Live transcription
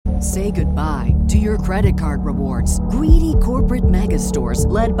Say goodbye to your credit card rewards. Greedy corporate mega stores,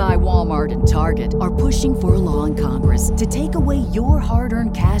 led by Walmart and Target, are pushing for a law in Congress to take away your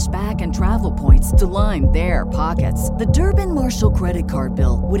hard-earned cash back and travel points to line their pockets. The Durbin-Marshall credit card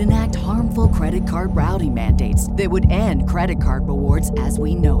bill would enact harmful credit card routing mandates that would end credit card rewards as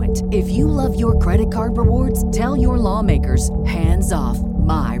we know it. If you love your credit card rewards, tell your lawmakers, hands off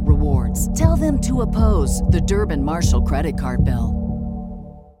my rewards. Tell them to oppose the Durbin-Marshall credit card bill.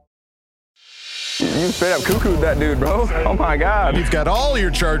 You straight up cuckooed that dude, bro. Oh my God. You've got all your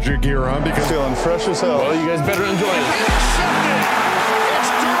Charger gear on because Feeling fresh as hell. Well, you guys better enjoy it.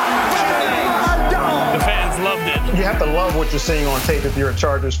 The fans loved it. You have to love what you're seeing on tape if you're a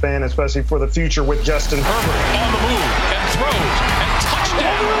Chargers fan, especially for the future with Justin Herbert. On the move and throws and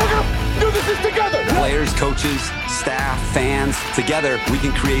touchdown. Do this together. Players, coaches, staff, fans, together we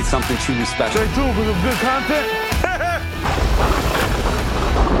can create something truly special. Stay tuned for some good content.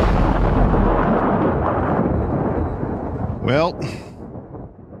 Well,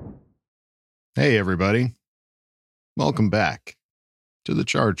 hey everybody. Welcome back to the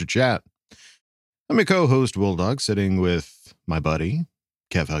Charger Chat. I'm your co-host Will Dog, sitting with my buddy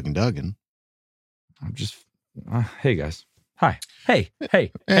Kev Huggin Duggan. I'm just hey guys. Hi. Hey.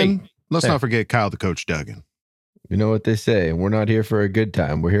 And let's not forget Kyle the Coach Duggan. You know what they say, we're not here for a good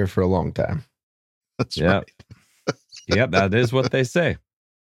time, we're here for a long time. That's Yep. right. Yep, that is what they say.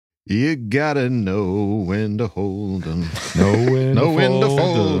 You gotta know when to hold them. Know when to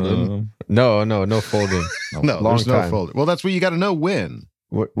fold them. No folding. No, long there's no time. folding. Well, that's what you gotta know when.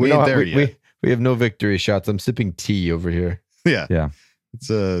 We We ain't there yet. We have no victory shots. I'm sipping tea over here. Yeah. Yeah. It's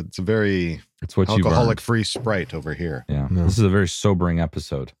a very It's what you alcoholic-free Sprite over here. Yeah. No. This is a very sobering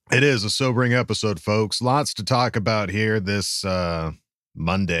episode. It is a sobering episode, folks. Lots to talk about here this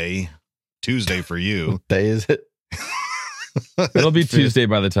Tuesday for you. What day is it? It'll be Tuesday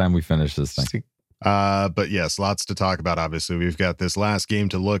by the time we finish this thing. But yes, lots to talk about. Obviously, we've got this last game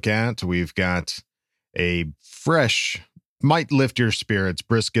to look at. We've got a fresh, might lift your spirits,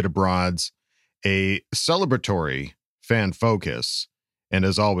 brisket abroads, a celebratory fan focus, and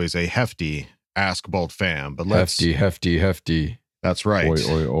as always, a hefty Ask Bolt fam. But let's Hefty. That's right.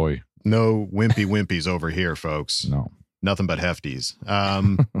 Oi. No wimpies over here, folks. No. Nothing but hefties.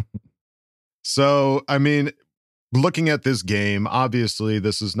 So, I mean, looking at this game, obviously,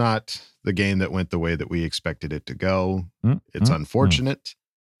 this is not the game that went the way that we expected it to go. It's unfortunate.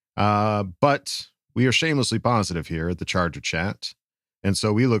 But we are shamelessly positive here at the Charger Chat. And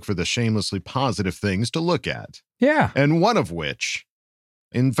so we look for the shamelessly positive things to look at. Yeah. And one of which,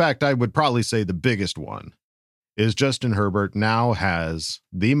 in fact, I would probably say the biggest one, is Justin Herbert now has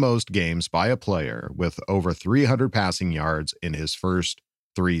the most games by a player with over 300 passing yards in his first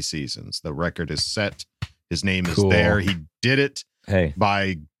 3 seasons. The record is set. His name is there. He did it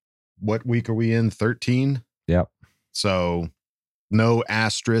by, what week are we in? 13? Yep. So no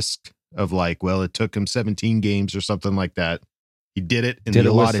asterisk of like, well, it took him 17 games or something like that. He did it in the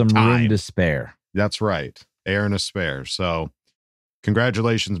allotted with some time. room to spare. That's right. Air and a spare. So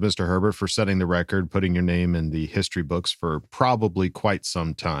congratulations, Mr. Herbert, for setting the record, putting your name in the history books for probably quite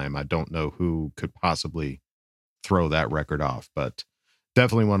some time. I don't know who could possibly throw that record off, but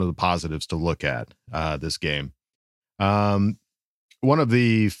definitely one of the positives to look at this game. One of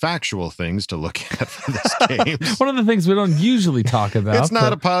the factual things to look at for this game. One of the things we don't usually talk about. It's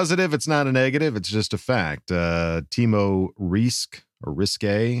not a positive. It's not a negative. It's just a fact. Timo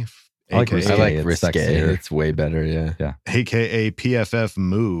Riske. I like It's risque. sexier. It's way better. Yeah. AKA PFF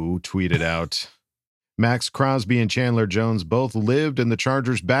Moo, tweeted out, Max Crosby and Chandler Jones both lived in the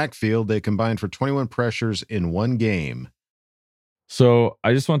Chargers' backfield. They combined for 21 pressures in one game. So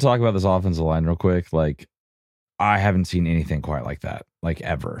I just want to talk about this offensive line real quick. Like, I haven't seen anything quite like that, like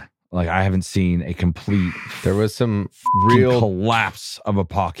ever. Like, I haven't seen a complete There was some real real collapse of a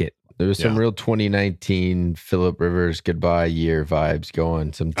pocket. There was some real 2019 Phillip Rivers goodbye year vibes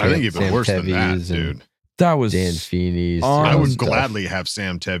going. Some I think even Sam worse than that, Tevis and dude. That was Dan Feeney's. I would stuff. gladly have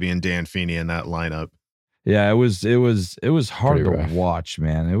Sam Tebby and Dan Feeney in that lineup. Yeah, it was hard Pretty to rough. watch,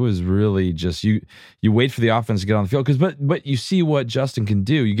 man. It was really just you wait for the offense to get on the field but you see what Justin can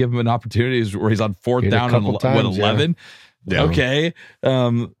do. You give him an opportunity where he's on fourth Hit a down and couple times, 11. Yeah. Okay.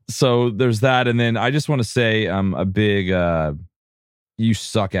 So there's that, and then I just want to say a big you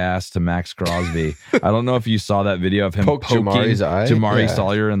suck ass to Max Crosby. I don't know if you saw that video of him Poke poking Jamari's eye? Jamari Yeah.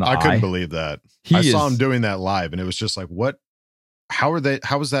 Sawyer in the eye. I couldn't believe that. I saw him doing that live, and it was just like, what? How is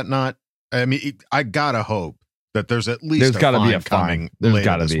that not? I mean, I gotta hope that there's at least There's gotta be a coming. fine. There's later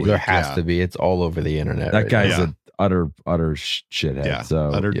gotta this be. week. There has Yeah. to be. It's all over the internet. That right guy's Yeah. an utter shithead. Yeah,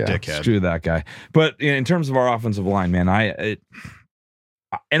 So utter yeah, dickhead. screw that guy. But in terms of our offensive line, man,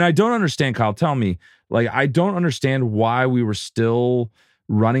 and I don't understand, Kyle, tell me, like, I don't understand why we were still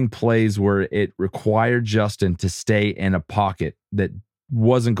running plays where it required Justin to stay in a pocket that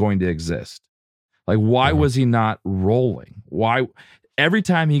wasn't going to exist. Like, why was he not rolling? Why every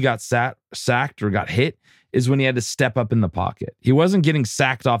time he got sacked or got hit is when he had to step up in the pocket. He wasn't getting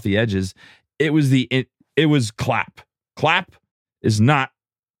sacked off the edges. It was clap. Clap is not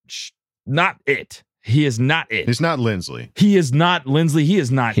it. He is not it. He's not Lindsley. He is not Lindsley. He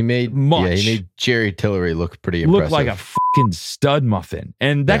is not. He made much. Yeah, he made Jerry Tillery look pretty impressive. Look like a fucking stud muffin.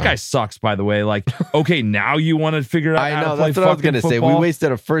 And that guy sucks, by the way. Like, okay, now you want to figure out how to play that's what I was gonna say. We football?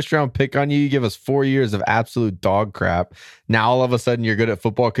 wasted a first round pick on you. You give us 4 years of absolute dog crap. Now all of a sudden you're good at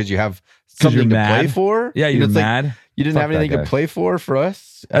football because you have something to play for. Yeah, you're mad. Like, you didn't have anything to play for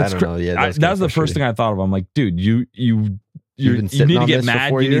us. That's I don't know. Yeah, that was the first thing I thought of. I'm like, dude, you need to get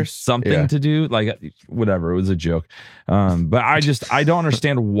mad. You need something to do. Like, whatever. It was a joke. But I don't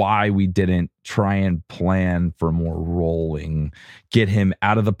understand why we didn't try and plan for more rolling, get him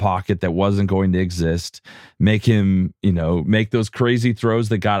out of the pocket that wasn't going to exist, make him, make those crazy throws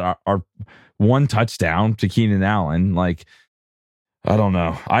that got our one touchdown to Keenan Allen. Like, I don't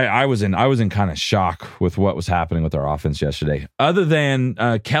know. I was in kind of shock with what was happening with our offense yesterday. Other than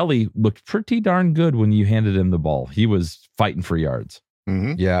Kelly looked pretty darn good when you handed him the ball. He was fighting for yards.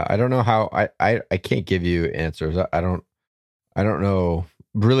 Mm-hmm. Yeah, I don't know how I can't give you answers. I don't know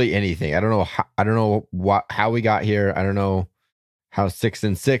really anything. I don't know how we got here. I don't know how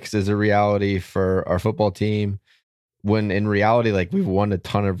 6-6 is a reality for our football team. When in reality, like, we've won a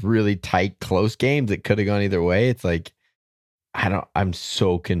ton of really tight, close games that could have gone either way. It's like, I'm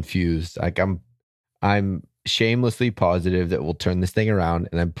so confused. Like, I'm shamelessly positive that we'll turn this thing around,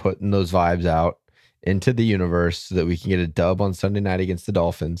 and I'm putting those vibes out into the universe so that we can get a dub on Sunday night against the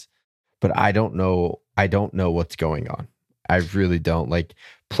Dolphins. But I don't know what's going on. I really don't. Like,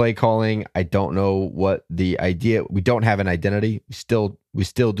 play calling, I don't know what the idea. We don't have an identity. We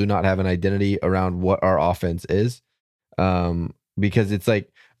still do not have an identity around what our offense is. Because it's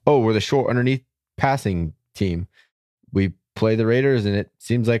like, oh, we're the short underneath passing team. We play the Raiders, and it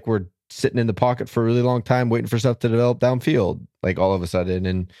seems like we're sitting in the pocket for a really long time waiting for stuff to develop downfield, like, all of a sudden.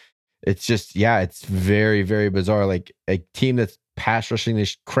 And it's just, it's very, very bizarre. Like, a team that's pass rushing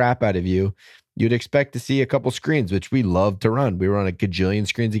this crap out of you, you'd expect to see a couple screens, which we love to run. We run a gajillion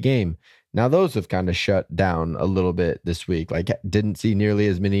screens a game. Now those have kind of shut down a little bit this week. Like, didn't see nearly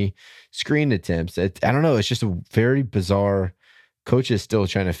as many screen attempts. I don't know. It's just a very bizarre. Coach is still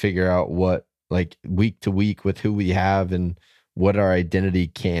trying to figure out what, like, week to week with who we have and what our identity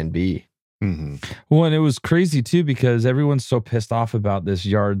can be. Mm-hmm. Well, and it was crazy too, because everyone's so pissed off about this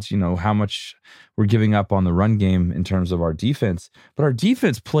yards, how much we're giving up on the run game in terms of our defense. But our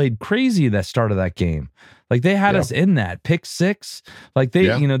defense played crazy that start of that game. Like, they had us in that pick six. Like, they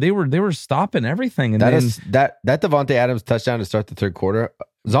were stopping everything. And that Devontae Adams touchdown to start the third quarter,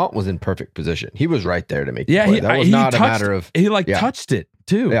 Zont was in perfect position. He was right there to make the play. That was not a matter of... He touched it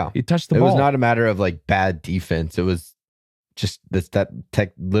too. Yeah. He touched the ball. It was not a matter of, like, bad defense. It was just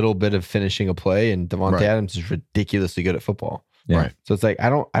that little bit of finishing a play, and Devontae Adams is ridiculously good at football. Yeah. Right. So it's like, I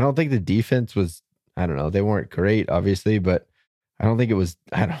don't think the defense was, I don't know, they weren't great, obviously, but I don't think it was,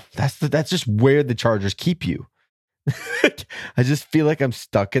 that's just where the Chargers keep you. I just feel like I'm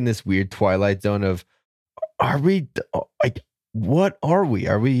stuck in this weird twilight zone of, are we, like, what are we?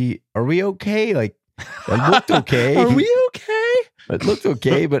 Are we okay? Like, it looked okay. Are we okay? It looked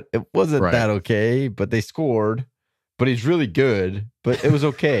okay, but it wasn't that okay. But they scored. But he's really good. But it was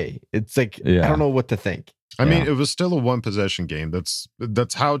okay. It's like, I don't know what to think. I mean, it was still a one possession game.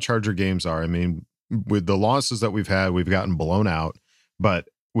 That's how Charger games are. I mean, with the losses that we've had, we've gotten blown out, but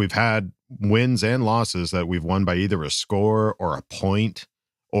we've had wins and losses that we've won by either a score or a point,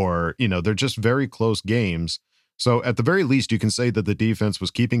 or, they're just very close games. So at the very least, you can say that the defense was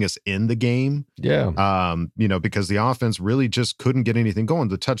keeping us in the game. Yeah. Because the offense really just couldn't get anything going.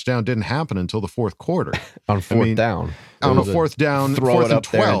 The touchdown didn't happen until the fourth quarter. On fourth down. On a fourth down, throw fourth it up and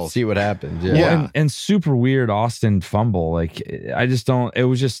 12. there and see what happens. Yeah. Well, and super weird Austin fumble. Like, I just don't, it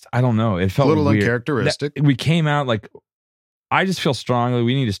was just, I don't know. It felt a little weird. uncharacteristic. We came out like, I just feel strongly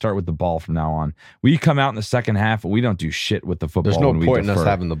we need to start with the ball from now on. We come out in the second half and we don't do shit with the football. There's no point in us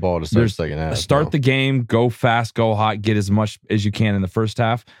having the ball to start the second half. Start the game, go fast, go hot, get as much as you can in the first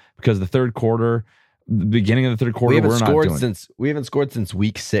half, because the third quarter, the beginning of the third quarter, we haven't scored since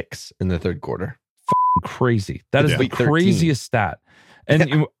week 6 in the third quarter. Crazy. That is the craziest stat.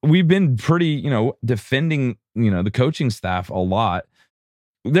 And we've been pretty, defending, the coaching staff a lot.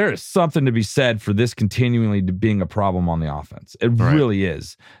 there is something to be said for this continually being a problem on the offense. It really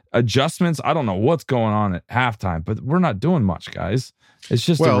is. Adjustments, I don't know what's going on at halftime, but we're not doing much, guys. It's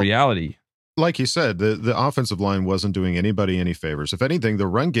just a reality. Like you said, the offensive line wasn't doing anybody any favors. If anything, the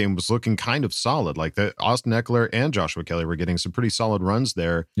run game was looking kind of solid. Like Austin Eckler and Joshua Kelly were getting some pretty solid runs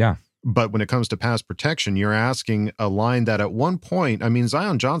there. Yeah. But when it comes to pass protection, you're asking a line that at one point, I mean,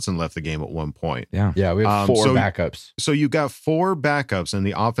 Zion Johnson left the game at one point. Yeah. Yeah, we have 4 backups. So you got 4 backups in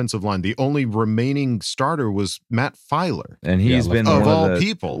the offensive line. The only remaining starter was Matt Filer. And he's been of all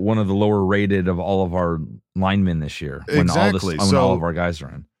people, one of the lower rated of all of our linemen this year. When all of our guys are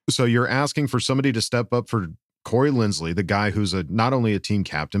in. So you're asking for somebody to step up for Corey Linsley, the guy who's not only a team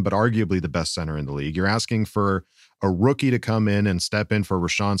captain, but arguably the best center in the league. You're asking for a rookie to come in and step in for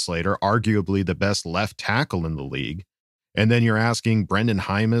Rashawn Slater, arguably the best left tackle in the league. And then you're asking Brendan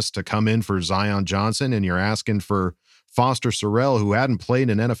Hymas to come in for Zion Johnson, and you're asking for Foster Sorrell, who hadn't played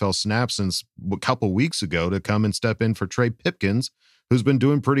an NFL snap since a couple weeks ago, to come and step in for Trey Pipkins, who's been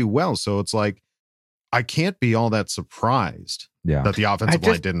doing pretty well. So it's like, I can't be all that surprised that the offensive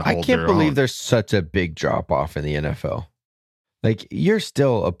line didn't hold their own. I can't believe there's such a big drop off in the NFL. Like, you're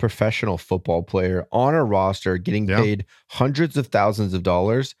still a professional football player on a roster getting paid hundreds of thousands of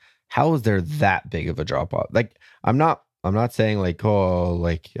dollars. How is there that big of a drop off? Like, I'm not saying like, oh,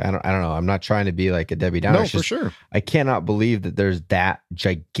 like, I don't know. I'm not trying to be like a Debbie Downer. No, for sure. I cannot believe that there's that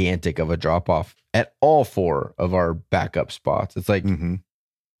gigantic of a drop off at all 4 of our backup spots. It's like,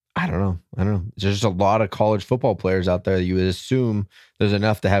 I don't know. There's just a lot of college football players out there that you would assume there's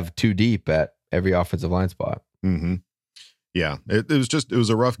enough to have 2 deep at every offensive line spot. Yeah, it was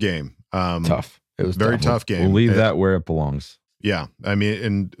a rough game. Tough. It was very tough game. We'll leave that where it belongs. Yeah, I mean,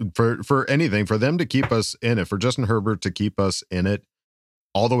 and for anything, for them to keep us in it, for Justin Herbert to keep us in it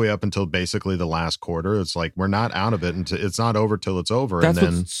all the way up until basically the last quarter, it's like we're not out of it until it's not over till it's over. That's and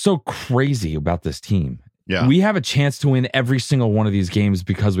then, what's so crazy about this team. Yeah, we have a chance to win every single one of these games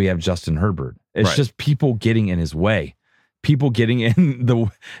because we have Justin Herbert. It's just people getting in his way. People getting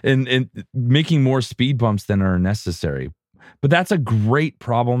in making more speed bumps than are necessary. But that's a great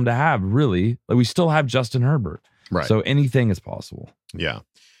problem to have, really. Like, we still have Justin Herbert. Right. So anything is possible. Yeah.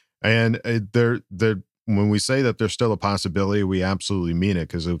 And when we say that there's still a possibility, we absolutely mean it.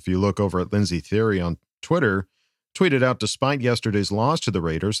 Because if you look over at Lindsey Theory on Twitter, tweeted out, despite yesterday's loss to the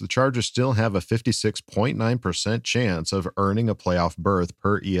Raiders, the Chargers still have a 56.9% chance of earning a playoff berth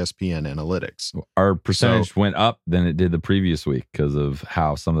per ESPN Analytics. Our percentage went up than it did the previous week because of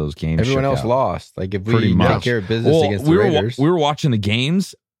how some of those games everyone else out. Lost. Like, if we take care of business against the Raiders. We were watching the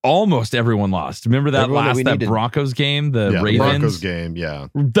games. Almost everyone lost. Remember that Broncos game? The Ravens? The Broncos game, yeah.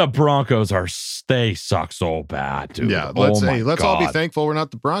 The Broncos they suck so bad, dude. Yeah, let's all be thankful we're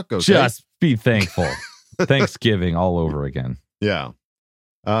not the Broncos. Just be thankful. Thanksgiving all over again. Yeah.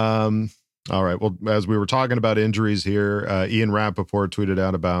 All right. Well, as we were talking about injuries here, Ian Rappaport tweeted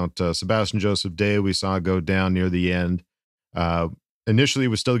out about Sebastian Joseph Day. We saw go down near the end. Initially, he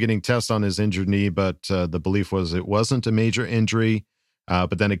was still getting tests on his injured knee, but the belief was it wasn't a major injury.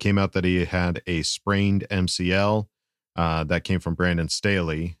 But then it came out that he had a sprained MCL. That came from Brandon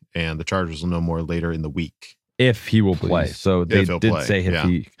Staley, and the Chargers will know more later in the week. If he will play. So they did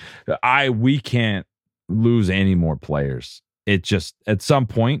say we can't lose any more players. It just, at some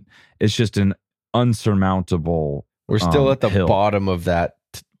point, it's just an unsurmountable We're still at the hill. bottom of that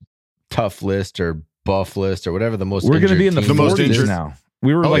tough list or buff list or whatever the most We're going to be in the most 40s now.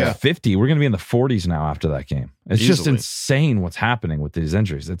 We were 50. We're going to be in the 40s now after that game. It's just insane what's happening with these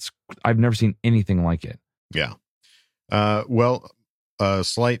injuries. I've never seen anything like it. Yeah. Well, a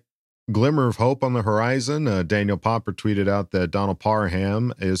slight glimmer of hope on the horizon. Daniel Popper tweeted out that Donald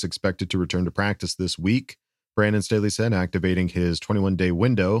Parham is expected to return to practice this week. Brandon Staley said, activating his 21-day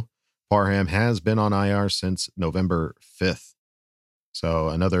window. Parham has been on IR since November 5th. So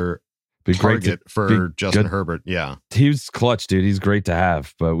another target for Justin Herbert. Yeah. He was clutch, dude. He's great to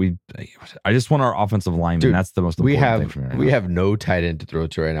have, but I just want our offensive lineman. Dude, that's the most important thing for me right now. We have no tight end to throw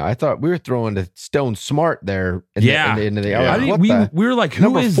to right now. I thought we were throwing to Stone Smart there in the end of the hour. We were like, who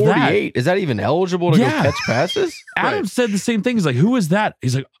number is 48? That? Is that even eligible to go catch passes? Adam said the same thing. He's like, who is that?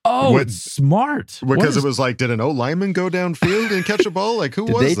 He's like, it's Smart. Because it was like, did an O-lineman go downfield and catch a ball? Like, who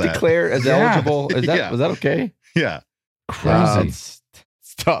was that? Did they declare as eligible? Was that okay? Yeah. Crazy.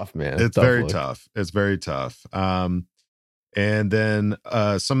 It's tough, man. It's very tough. It's very tough. And then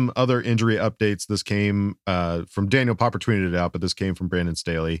some other injury updates. This came from Daniel Popper, tweeted it out, but this came from Brandon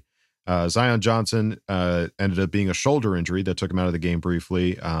Staley. Zion Johnson ended up being a shoulder injury that took him out of the game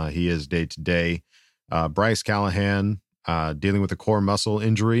briefly. He is day-to-day. Bryce Callahan dealing with a core muscle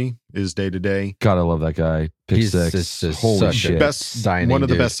injury is day to day. God, I love that guy. Pick six. Holy shit. Best signing, one of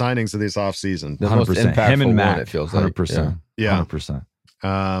the best signings of this offseason. 100%. Him and Matt, it feels 100%. Like. Yeah.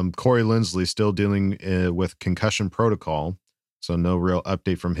 100%. Corey Linsley still dealing with concussion protocol. So no real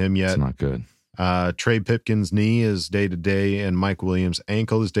update from him yet. It's not good. Trey Pipkin's knee is day to day, and Mike Williams'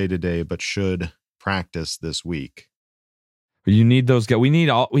 ankle is day to day, but should practice this week. You need those guys. We need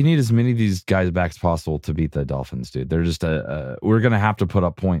as many of these guys back as possible to beat the Dolphins, dude. They're just we're gonna have to put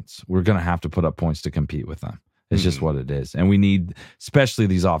up points. We're gonna have to put up points to compete with them. It's just what it is. And we need, especially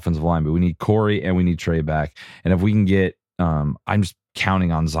these offensive linemen, we need Corey and we need Trey back. And if we can get, I'm just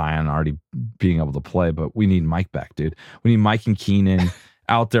counting on Zion already being able to play, but we need Mike back, dude. We need Mike and Keenan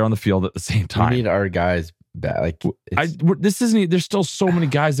out there on the field at the same time. We need our guys back. Like this isn't. There's still so many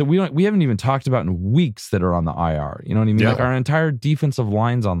guys that we haven't even talked about in weeks that are on the IR. You know what I mean? Yeah. Like our entire defensive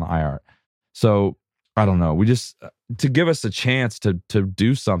line's on the IR. So I don't know. We just to give us a chance to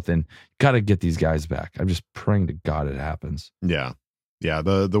do something. Got to get these guys back. I'm just praying to God it happens. Yeah.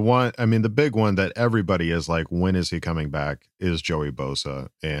 The one. I mean, the big one that everybody is like, when is he coming back? Is Joey Bosa,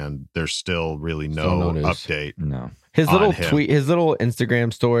 and there's still really no update. No. His little tweet, his little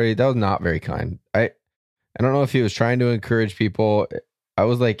Instagram story, that was not very kind. I don't know if he was trying to encourage people. I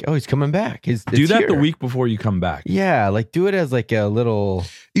was like, oh, he's coming back. Do that here. The week before you come back. Yeah, like do it as like a little.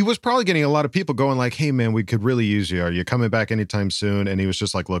 He was probably getting a lot of people going like, hey, man, we could really use you. Are you coming back anytime soon? And he was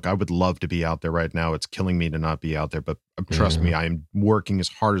just like, look, I would love to be out there right now. It's killing me to not be out there. But trust me, I'm working as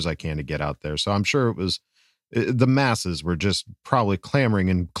hard as I can to get out there. So I'm sure it was the masses were just probably clamoring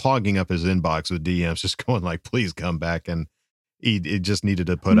and clogging up his inbox with DMs, just going like, please come back. And he just needed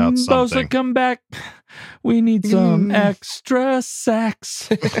to put out something. Bosa, come back. We need some extra sacks.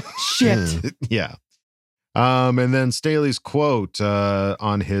 Shit. Yeah. And then Staley's quote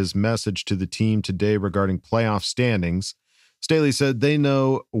on his message to the team today regarding playoff standings. Staley said they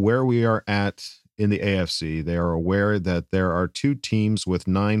know where we are at in the AFC. They are aware that there are 2 teams with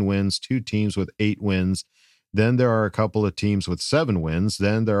 9 wins, 2 teams with 8 wins. Then there are a couple of teams with 7 wins.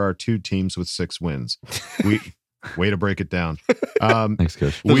 Then there are 2 teams with 6 wins. Way to break it down. Thanks,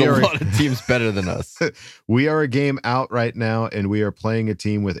 Coach. There's a lot of teams better than us. We are a game out right now, and we are playing a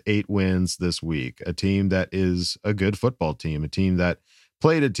team with 8 wins this week. A team that is a good football team. A team that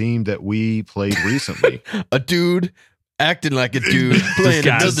played a team that we played recently. A dude acting like a dude playing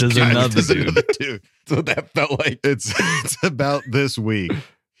another dude. That's what that felt like. It's about this week.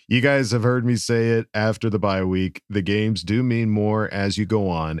 You guys have heard me say it after the bye week. The games do mean more as you go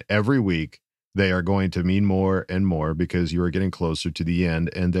on. Every week, they are going to mean more and more because you are getting closer to the end.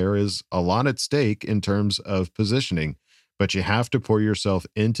 And there is a lot at stake in terms of positioning. But you have to pour yourself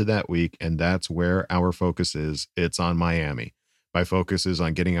into that week, and that's where our focus is. It's on Miami. My focus is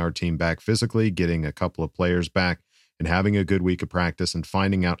on getting our team back physically, getting a couple of players back, and having a good week of practice and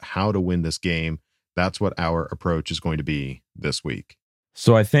finding out how to win this game. That's what our approach is going to be this week.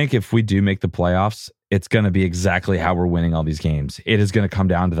 So I think if we do make the playoffs, it's going to be exactly how we're winning all these games. It is going to come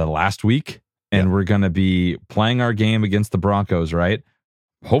down to the last week, and we're going to be playing our game against the Broncos, right?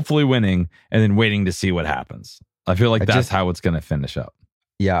 Hopefully winning, and then waiting to see what happens. I feel like that's how it's going to finish up.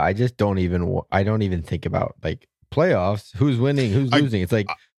 Yeah, I just don't even think about like playoffs. Who's winning? Who's losing? It's like,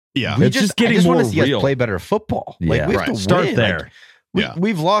 it's just getting more want to see real. Us play better football. Like we have to start win. there. Like,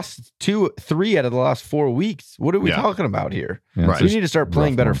 we've lost 2-3 out of the last 4 weeks. What are we talking about here? Yeah, so we need to start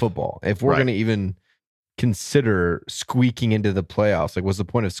playing better football if we're going to even consider squeaking into the playoffs. Like, what's the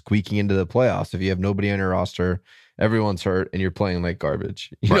point of squeaking into the playoffs if you have nobody on your roster, everyone's hurt, and you're playing like garbage?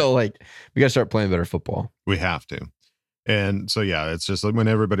 You know, like we got to start playing better football. We have to. And so, it's just like when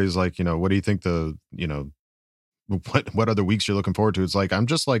everybody's like, what do you think what other weeks you're looking forward to? It's like, I'm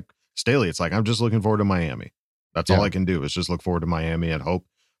just like Staley. It's like, I'm just looking forward to Miami. That's all I can do is just look forward to Miami and hope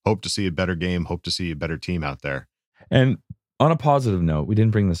to see a better game, hope to see a better team out there. And on a positive note, we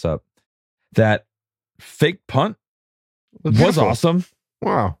didn't bring this up. That fake punt was awesome.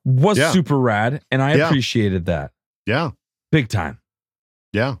 Wow. Was super rad. And I appreciated that. Yeah. Big time.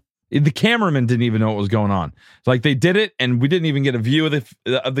 Yeah. The cameraman didn't even know what was going on. Like they did it and we didn't even get a view of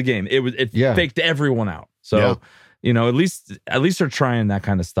the game. It faked everyone out. So at least they're trying that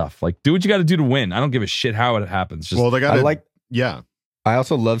kind of stuff. Like, do what you got to do to win. I don't give a shit how it happens. Just, they got I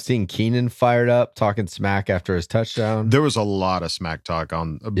also love seeing Keenan fired up, talking smack after his touchdown. There was a lot of smack talk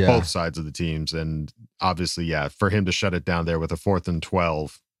on both sides of the teams, and obviously, for him to shut it down there with a 4th and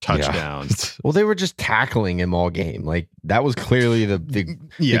 12 touchdown. Well, they were just tackling him all game. Like that was clearly the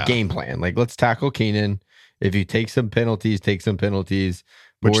game plan. Like, let's tackle Keenan. If you take some penalties,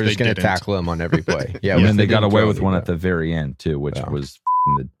 But we're just going to tackle him on every play. And they got away with one at the very end too, which was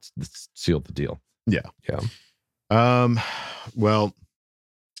sealed the deal. Yeah. Well,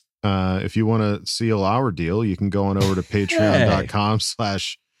 if you want to seal our deal, you can go on over to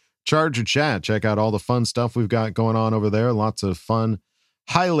patreon.com/ChargerChat. Check out all the fun stuff we've got going on over there. Lots of fun,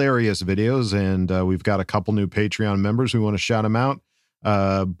 hilarious videos. And we've got a couple new Patreon members. We want to shout them out.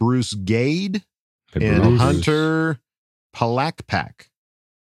 Bruce Gade and Hunter Palakpak.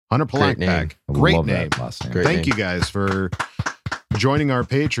 Hunter Palakpak. Great name. Thank you guys for joining our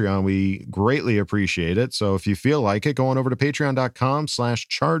Patreon. We greatly appreciate it. So if you feel like it, go on over to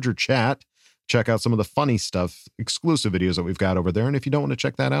patreon.com/ChargerChat. Check out some of the funny stuff, exclusive videos that we've got over there. And if you don't want to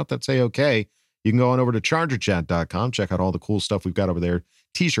check that out, that's okay. You can go on over to chargerchat.com. Check out all the cool stuff we've got over there.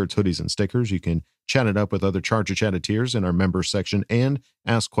 T-shirts, hoodies, and stickers. You can chat it up with other Charger Chatteteers in our members section and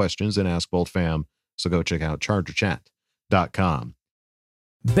ask questions and Ask Bolt Fam. So go check out chargerchat.com.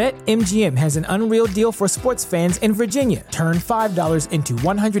 BetMGM has an unreal deal for sports fans in Virginia. Turn $5 into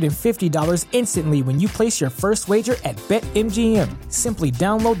 $150 instantly when you place your first wager at BetMGM. Simply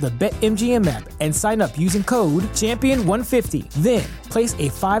download the BetMGM app and sign up using code Champion150. Then, place a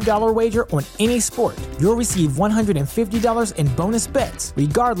 $5 wager on any sport. You'll receive $150 in bonus bets,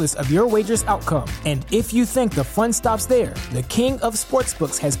 regardless of your wager's outcome. And if you think the fun stops there, the King of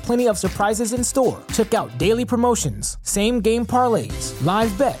Sportsbooks has plenty of surprises in store. Check out daily promotions, same-game parlays,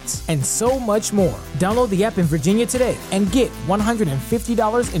 live bets, and so much more. Download the app in Virginia today and get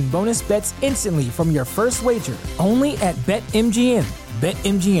 $150 in bonus bets instantly from your first wager. Only at BetMGM.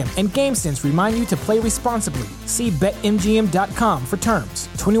 BetMGM and GameSense remind you to play responsibly. See BetMGM.com for terms.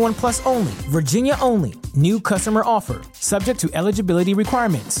 21 plus only. Virginia only. New customer offer. Subject to eligibility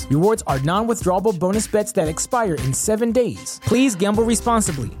requirements. Rewards are non-withdrawable bonus bets that expire in 7 days. Please gamble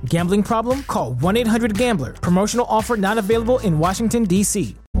responsibly. Gambling problem? Call 1-800-GAMBLER. Promotional offer not available in Washington,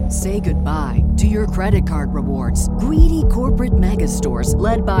 D.C. Say goodbye to your credit card rewards. Greedy corporate mega stores,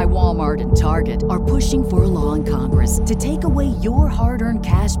 led by Walmart and Target, are pushing for a law in Congress to take away your hard-earned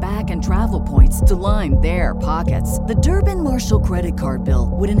cash back and travel points to line their pockets. The Durbin-Marshall credit card bill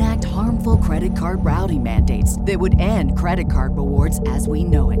would enact harmful credit card routing mandates that would end credit card rewards as we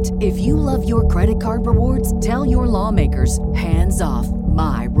know it. If you love your credit card rewards, tell your lawmakers, hands off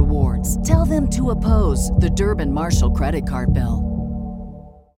my rewards. Tell them to oppose the Durbin-Marshall credit card bill.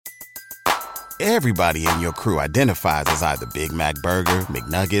 Everybody in your crew identifies as either Big Mac Burger,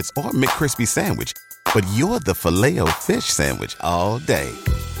 McNuggets, or McCrispy Sandwich. But you're the Filet-O-Fish Sandwich all day.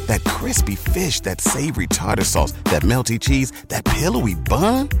 That crispy fish, that savory tartar sauce, that melty cheese, that pillowy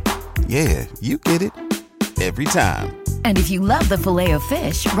bun. Yeah, you get it. Every time. And if you love the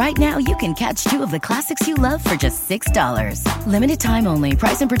Filet-O-Fish, right now you can catch two of the classics you love for just $6. Limited time only.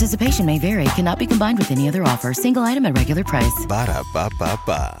 Price and participation may vary. Cannot be combined with any other offer. Single item at regular price.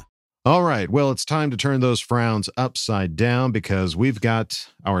 Ba-da-ba-ba-ba. All right. Well, it's time to turn those frowns upside down because we've got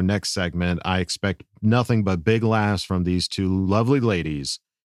our next segment. I expect nothing but big laughs from these two lovely ladies.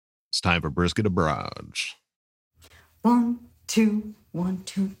 It's time for Brisket Abroad. 1, 2, 1,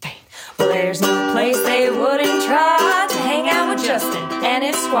 2, 3. Well, there's no place they wouldn't try to hang out with Justin and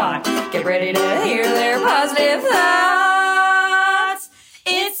his squad. Get ready to hear their positive thoughts.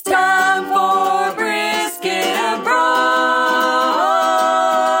 It's time for Brisket Abroad.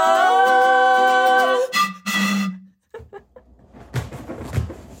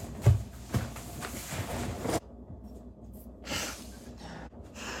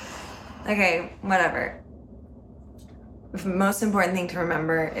 Okay, whatever. The most important thing to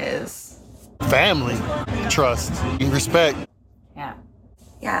remember is family, trust, and respect. Yeah.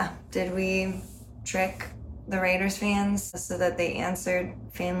 Did we trick the Raiders fans so that they answered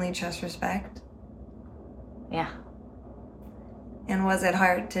family, trust, respect? Yeah. And was it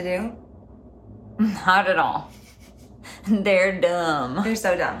hard to do? Not at all. They're dumb. They're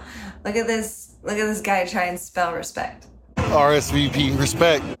so dumb. Look at this guy try and spell respect. RSVP,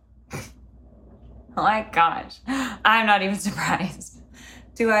 respect. Oh my gosh. I'm not even surprised.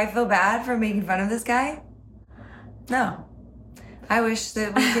 Do I feel bad for making fun of this guy? No. I wish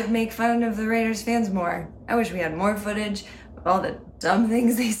that we could make fun of the Raiders fans more. I wish we had more footage of all the dumb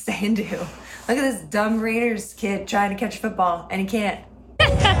things they say and do. Look at this dumb Raiders kid trying to catch football, and he can't.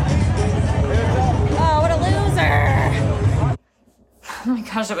 Oh, what a loser. Oh my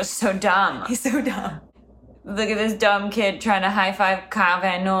gosh, that was so dumb. He's so dumb. Look at this dumb kid trying to high-five Kyle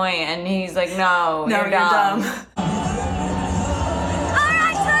Van Noy, and he's like, no, you're dumb. All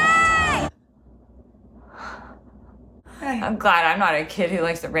right, Trey! I'm glad I'm not a kid who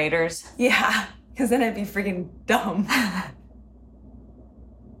likes the Raiders. Yeah, because then I'd be freaking dumb.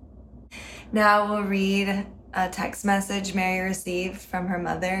 Now we'll read a text message Mary received from her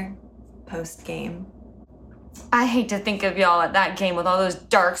mother post-game. I hate to think of y'all at that game with all those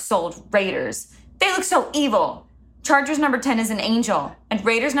dark-souled Raiders. They look so evil. Chargers number 10 is an angel, and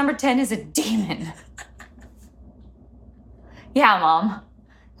Raiders number 10 is a demon. Yeah, Mom.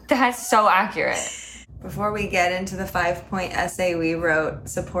 That's so accurate. Before we get into the 5-point essay we wrote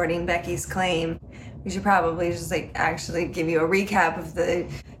supporting Becky's claim, we should probably just actually give you a recap of the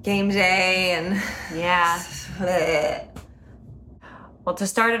game day and... Yeah. Well, to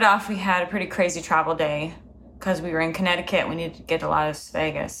start it off, we had a pretty crazy travel day because we were in Connecticut. We needed to get to Las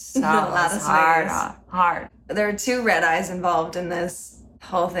Vegas. So Las Vegas. Hard. There are 2 red eyes involved in this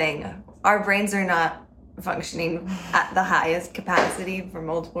whole thing. Our brains are not functioning at the highest capacity for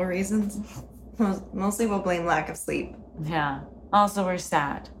multiple reasons. Mostly we'll blame lack of sleep. Yeah. Also, we're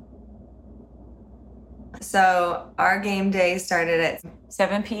sad. So our game day started at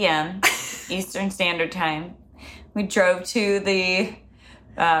 7 p.m. Eastern Standard Time. We drove to the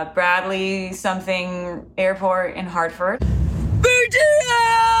Bradley something airport in Hartford.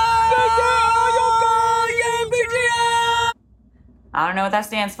 I don't know what that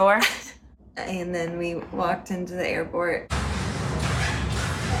stands for. And then we walked into the airport.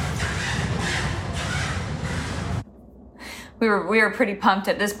 We were pretty pumped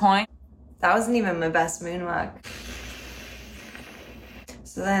at this point. That wasn't even my best moonwalk.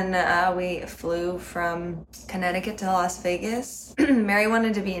 So then we flew from Connecticut to Las Vegas. Mary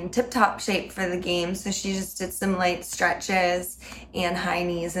wanted to be in tip-top shape for the game, so she just did some light stretches and high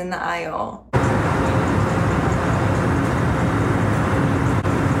knees in the aisle.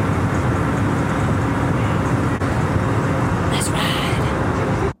 Let's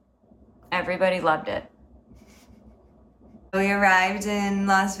ride. Everybody loved it. We arrived in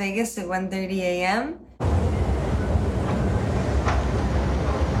Las Vegas at 1:30 a.m.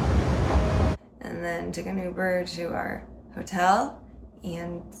 And then took an Uber to our hotel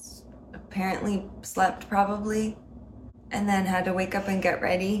and apparently slept probably. And then had to wake up and get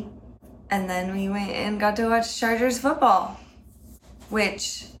ready. And then we went and got to watch Chargers football.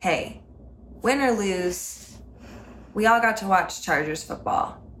 Which, hey, win or lose, we all got to watch Chargers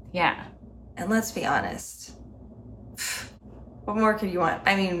football. Yeah. And let's be honest. What more could you want?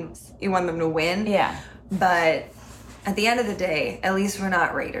 I mean, you want them to win. Yeah. But at the end of the day, at least we're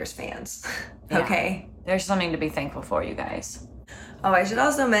not Raiders fans. Okay? There's something to be thankful for, you guys. Oh, I should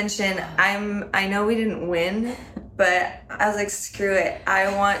also mention, I know we didn't win, but I was like, screw it.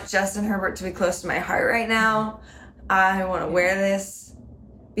 I want Justin Herbert to be close to my heart right now. I want to wear this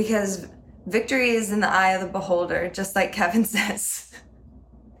because victory is in the eye of the beholder, just like Kevin says.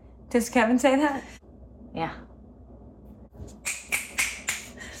 Does Kevin say that? Yeah.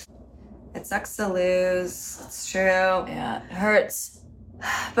 It sucks to lose. It's true. Yeah, it hurts.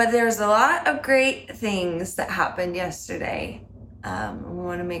 But there's a lot of great things that happened yesterday. We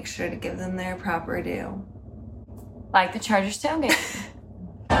want to make sure to give them their proper due. Like the Chargers tailgate.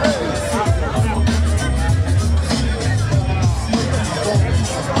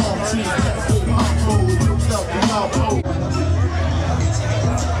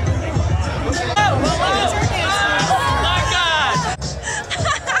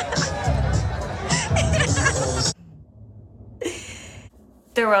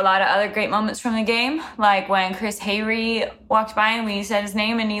 There were a lot of other great moments from the game, like when Chris Hayre walked by and we said his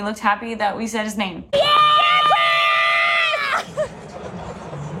name and he looked happy that we said his name. Yeah, Chris!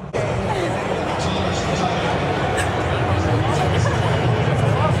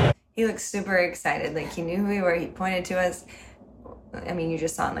 He looked super excited, like he knew who we were. He pointed to us. I mean, you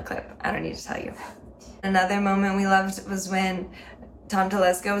just saw in the clip. I don't need to tell you. Another moment we loved was when Tom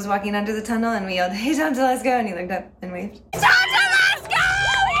Telesco was walking under the tunnel and we yelled, "Hey, Tom Telesco!" and he looked up and waved. Tom Telesco!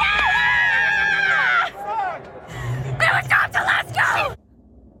 Let's go!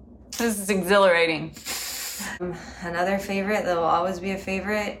 This is exhilarating. Another favorite that will always be a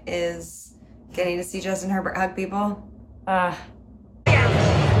favorite is getting to see Justin Herbert hug people.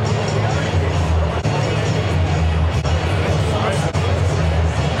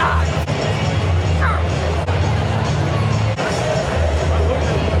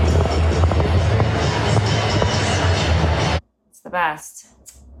 It's the best.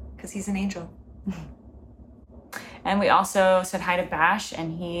 Because he's an angel. And we also said hi to Bash,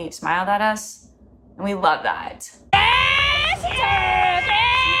 and he smiled at us, and we love that.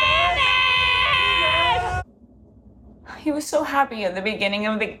 He was so happy at the beginning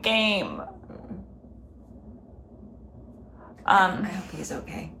of the game. I hope he's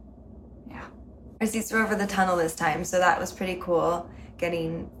okay. Yeah. Our seats were over the tunnel this time, so that was pretty cool,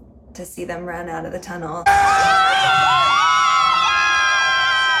 getting to see them run out of the tunnel.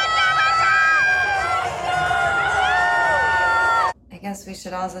 I guess we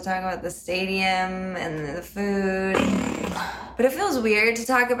should also talk about the stadium and the food. But it feels weird to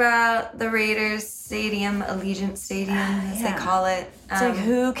talk about the Raiders Stadium, Allegiant Stadium, as they call it. It's like,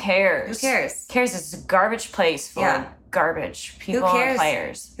 who cares? Who cares? Who cares? It's a garbage place full of garbage people and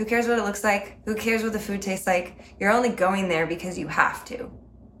players. Who cares what it looks like? Who cares what the food tastes like? You're only going there because you have to.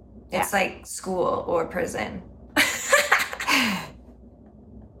 It's like school or prison.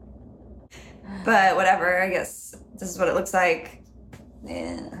 But whatever, I guess this is what it looks like.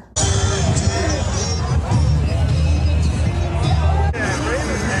 Yeah.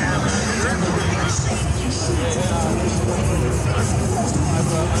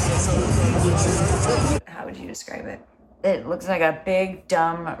 How would you describe it? It looks like a big,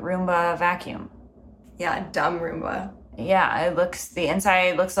 dumb Roomba vacuum. Yeah, dumb Roomba. Yeah, the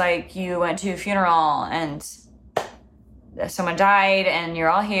inside looks like you went to a funeral and someone died and you're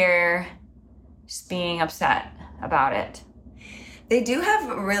all here just being upset about it. They do have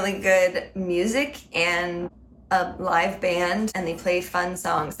really good music and a live band, and they play fun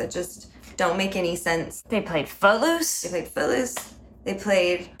songs that just don't make any sense. They played Footloose. They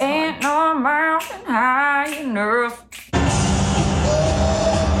played Ain't No Mountain High Enough.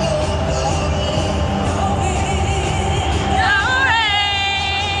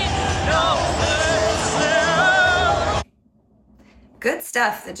 Good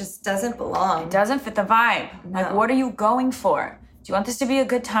stuff that just doesn't belong. It doesn't fit the vibe. No. Like, what are you going for? Do you want this to be a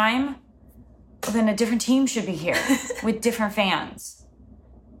good time? Well, then a different team should be here with different fans.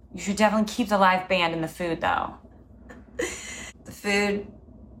 You should definitely keep the live band and the food, though. The food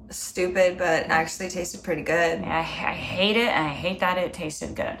is stupid, but actually tasted pretty good. Yeah, I hate it, and I hate that it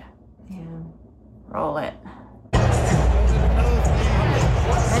tasted good. Yeah. Roll it. That's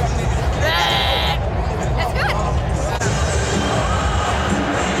good.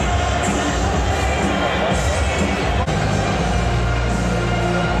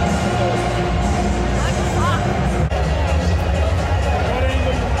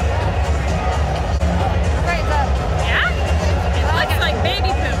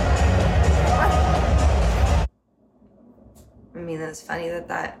 I mean, it's funny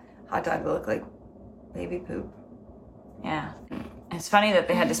that hot dog looked like baby poop. Yeah. It's funny that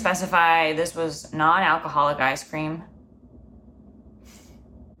they had to specify this was non-alcoholic ice cream.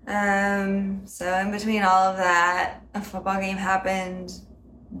 So in between all of that, a football game happened.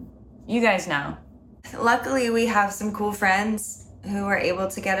 You guys know. Luckily, we have some cool friends who were able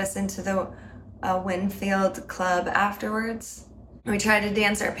to get us into the Winfield Club afterwards. We tried to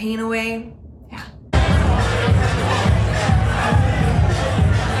dance our pain away. Yeah.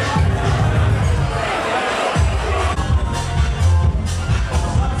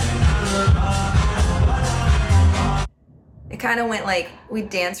 It kind of went like, we'd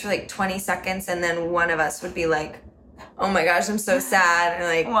dance for like 20 seconds and then one of us would be like, oh my gosh, I'm so sad. And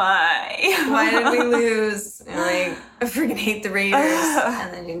like, why? Why did we lose? And like, I freaking hate the Raiders.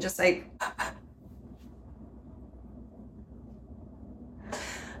 And then you just like...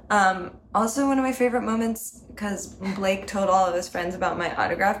 Also, one of my favorite moments, because Blake told all of his friends about my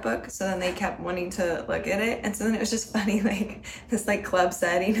autograph book, so then they kept wanting to look at it, and so then it was just funny, like, this, like, club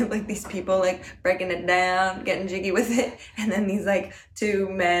setting of, like, these people, like, breaking it down, getting jiggy with it, and then these, like, two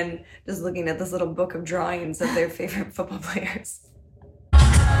men just looking at this little book of drawings of their favorite football players.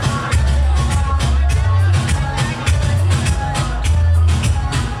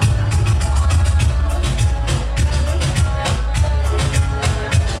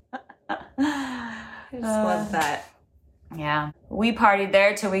 I just love that. Yeah. We partied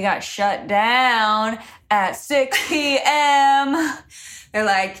there till we got shut down at 6 p.m. They're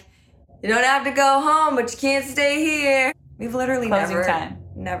like, you don't have to go home, but you can't stay here. We've literally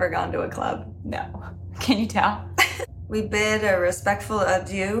never gone to a club. No. Can you tell? We bid a respectful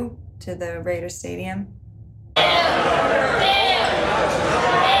adieu to the Raiders Stadium.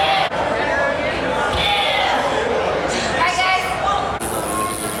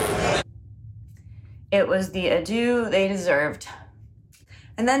 It was the adieu they deserved.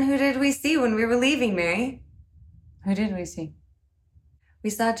 And then who did we see when we were leaving, Mary? Who did we see? We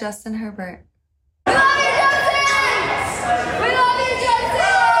saw Justin Herbert. We love you, Justin! We love you,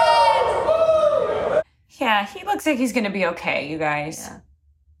 Justin! Yeah, he looks like he's going to be okay, you guys. Yeah.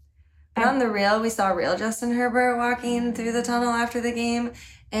 But on the real, we saw real Justin Herbert walking through the tunnel after the game,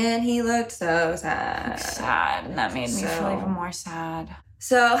 and he looked so sad. Sad, and that made me feel even more sad.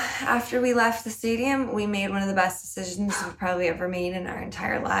 So after we left the stadium, we made one of the best decisions we've probably ever made in our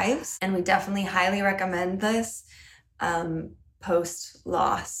entire lives. And we definitely highly recommend this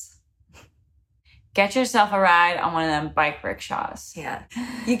post-loss. Get yourself a ride on one of them bike rickshaws. Yeah.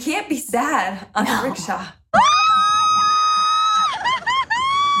 You can't be sad on a rickshaw.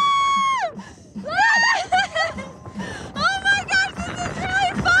 Oh my God!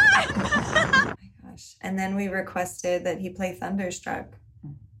 And then we requested that he play Thunderstruck.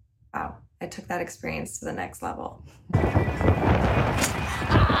 Wow, I took that experience to the next level. Yeah!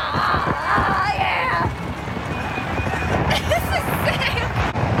 This is sick!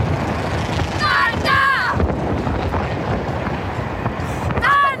 Nanda!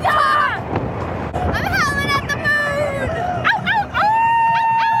 Nanda! I'm howling at the moon! Ow, ow,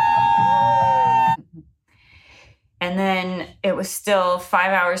 ow! And then it was still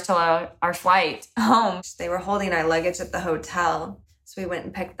 5 hours till our flight home. They were holding our luggage at the hotel. So we went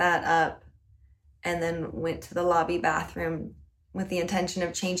and picked that up and then went to the lobby bathroom with the intention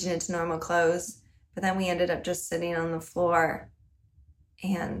of changing into normal clothes. But then we ended up just sitting on the floor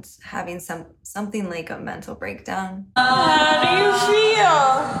and having something like a mental breakdown. How do you feel?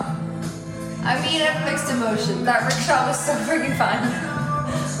 I mean, I have mixed emotions. That rickshaw was so freaking fun.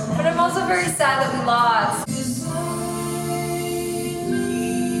 But I'm also very sad that we lost.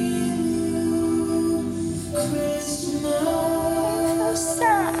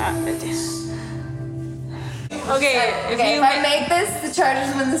 Okay, if I make this, the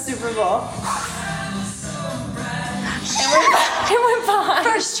Chargers win the Super Bowl. It went behind.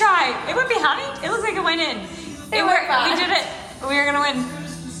 First try. It went behind. It looked like it went in. It went behind. We did it. We were gonna win.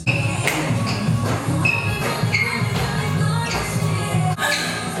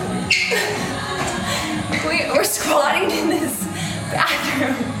 We're squatting in this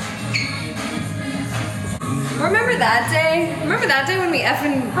bathroom. Remember that day? Remember that day when we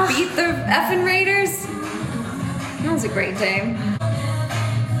effing beat the effing Raiders? That was a great day.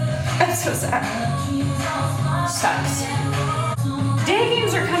 I'm so sad. Sucks. Day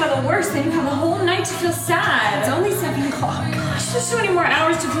games are kind of the worst. Then you have the whole night to feel sad. It's only 7 o'clock. There's just so many more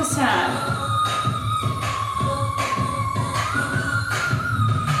hours to feel sad.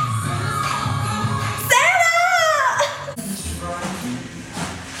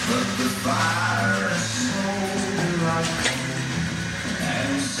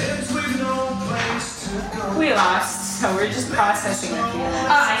 We lost, so we're just processing the feelings.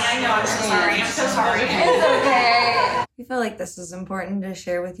 I know, I'm so sorry. I'm so sorry. It's okay. We feel like this is important to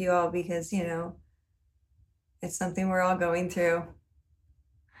share with you all because, you know, it's something we're all going through.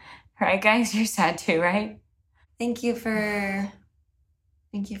 Right, guys? You're sad too, right? Thank you for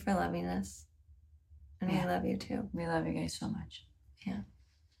loving us. And we love you too. We love you guys so much. Yeah.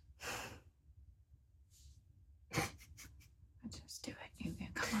 Just do it. You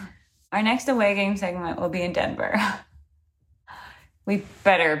come on. Our next away game segment will be in Denver. We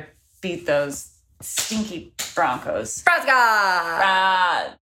better beat those stinky Broncos.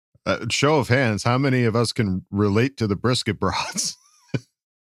 Nebraska! Show of hands, how many of us can relate to the brisket brats?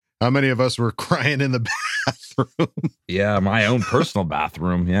 How many of us were crying in the bathroom? Yeah, my own personal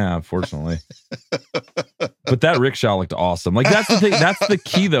bathroom. Yeah, unfortunately. But that rickshaw looked awesome. Like, that's the thing. That's the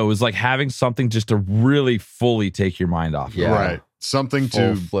key, though, is like having something just to really fully take your mind off. Yeah. Right. Something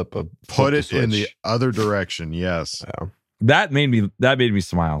to put it in the switch. other direction. Yes. Yeah. That made me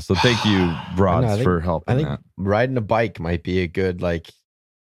smile. So thank you, Broads, for helping. I think riding a bike might be a good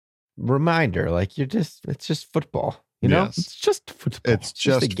reminder. Like it's just football. You know, Yes. it's just football. It's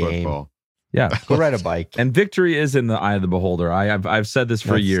just a game. football. Yeah, Go ride a bike. and victory is in the eye of the beholder. I've said this for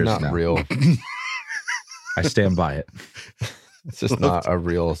That's years not now. real. I stand by it. It's just not a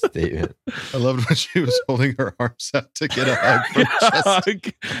real statement. I loved when she was holding her arms out to get a hug from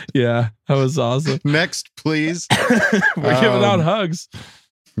Justin. Yeah, that was awesome. Next, please. We're giving out hugs.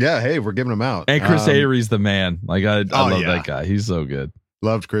 Yeah, hey, we're giving them out. And Chris Avery's the man. Like I love yeah. that guy. He's so good.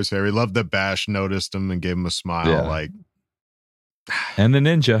 Loved Chris Avery. Loved that Bash noticed him and gave him a smile. Yeah. Like, And the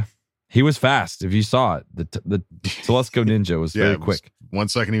ninja, he was fast. If you saw it, the Telesco ninja was very quick. 1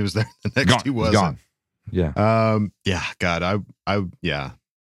 second he was there, the next he wasn't. Gone. Yeah. Yeah. God, yeah.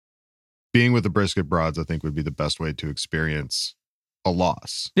 Being with the brisket broads, I think, would be the best way to experience a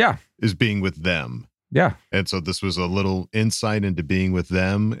loss. Yeah. Is being with them. Yeah. And so this was a little insight into being with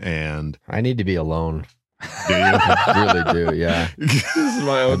them. And I need to be alone. Do you? I really do. Yeah. This is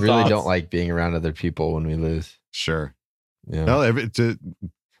my own I really thoughts. don't like being around other people when we lose. Sure. Yeah. No,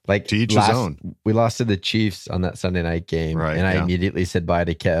 to each his own. We lost to the Chiefs on that Sunday night game, Right, and I yeah. immediately said bye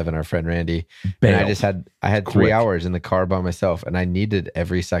to Kev and our friend Randy. Bailed. And I had 3 Quick. hours in the car by myself, and I needed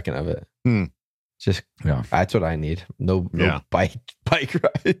every second of it. Just that's what I need. No bike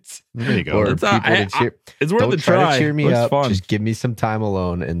rides. There you go. Or It's, people to cheer. it's worth Don't the try try. to cheer me Looks up. fun. Just give me some time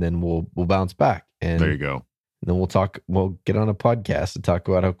alone, and then we'll bounce back. And There you go. then we'll talk. We'll get on a podcast and talk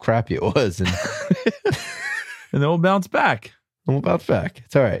about how crappy it was, and And then we'll bounce back. we'll bounce back.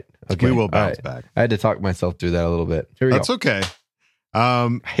 It's all right. Okay, We will all bounce right. back. I had to talk myself through that a little bit. Here we That's go. okay. I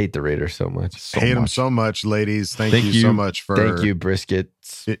hate the Raiders so much. Hate them so much, ladies. Thank you so much for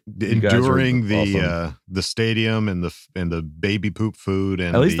briskets. Enduring the stadium and the baby poop food,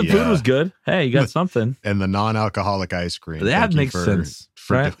 and at least the food was good. Hey, you got something. And the non-alcoholic ice cream. That makes sense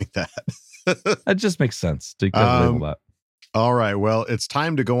for doing that. That just makes sense to label that. All right. Well, it's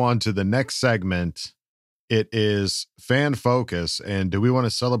time to go on to the next segment. It is Fan Focus. And do we want to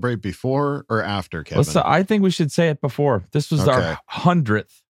celebrate before or after, Kevin? I think we should say it before. This was our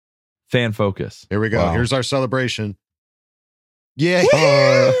 100th Fan Focus. Here we go. Wow. Here's our celebration. Yeah.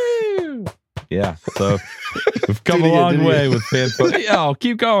 Yeah. So we've come a long way with Fan Focus. Yeah,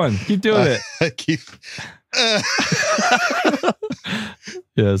 keep going. Keep doing it.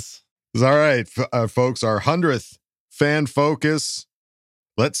 Yes. All right, folks. Our 100th Fan Focus.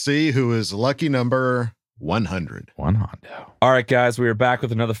 Let's see who is lucky number 100. One Hondo. All right, guys, we are back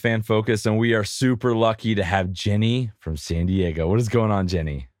with another Fan Focus, and we are super lucky to have Jenny from San Diego. What is going on,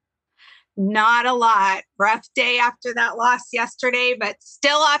 Jenny? Not a lot. Rough day after that loss yesterday, but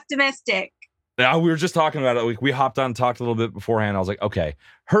still optimistic. Yeah, we were just talking about it. We hopped on and talked a little bit beforehand. I was like, okay,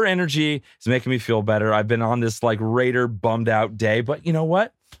 her energy is making me feel better. I've been on this like Raider bummed out day, but you know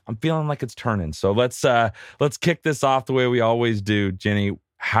what? I'm feeling like it's turning. So let's kick this off the way we always do. Jenny,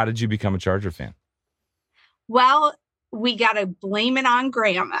 how did you become a Charger fan? Well, we got to blame it on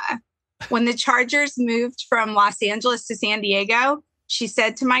Grandma. When the Chargers moved from Los Angeles to San Diego, she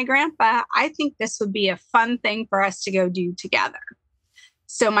said to my grandpa, I think this would be a fun thing for us to go do together.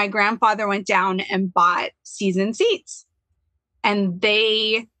 So my grandfather went down and bought season seats, and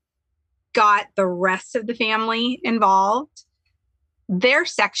they got the rest of the family involved. Their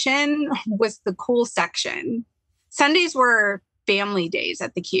section was the cool section. Sundays were family days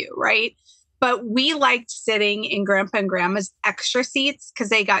at the Q, right? But we liked sitting in Grandpa and Grandma's extra seats because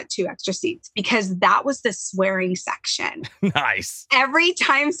they got 2 extra seats, because that was the swearing section. Nice. Every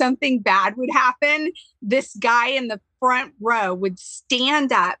time something bad would happen, this guy in the front row would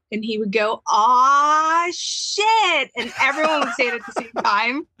stand up and he would go, "Aw, shit." And everyone would say it at the same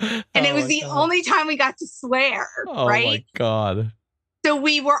time. And it was the only time we got to swear, right? Oh my God. So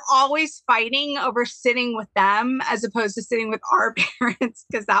we were always fighting over sitting with them as opposed to sitting with our parents,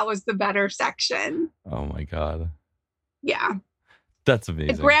 because that was the better section. Oh my God. Yeah. That's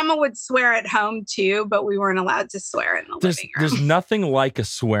amazing. Grandma would swear at home too, but we weren't allowed to swear in the living room. There's nothing like a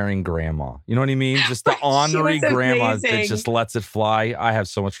swearing grandma. You know what I mean? Just the ornery grandma that just lets it fly. I have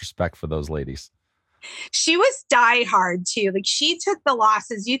so much respect for those ladies. She was diehard too. Like, she took the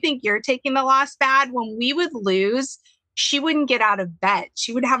losses. You think you're taking the loss bad? When we would lose, she wouldn't get out of bed.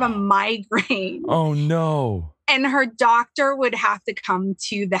 She would have a migraine. Oh, no. And her doctor would have to come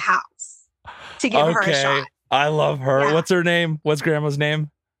to the house to give her a shot. I love her. Yeah. What's her name? What's Grandma's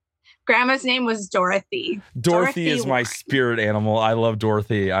name? Grandma's name was Dorothy. Dorothy is my spirit animal. I love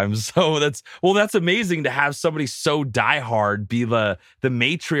Dorothy. That's amazing to have somebody so diehard be the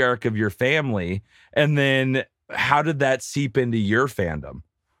matriarch of your family. And then how did that seep into your fandom?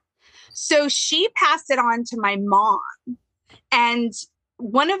 So she passed it on to my mom. And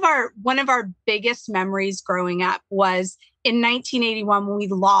one of our biggest memories growing up was in 1981 when we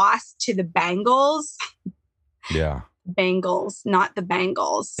lost to the Bengals. Yeah. Bengals, not the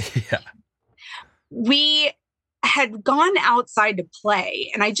Bengals. Yeah. We had gone outside to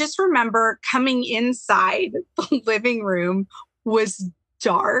play. And I just remember coming inside the living room was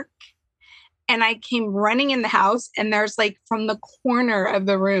dark. And I came running in the house, and there's like from the corner of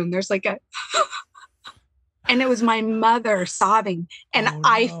the room, there's like and it was my mother sobbing. And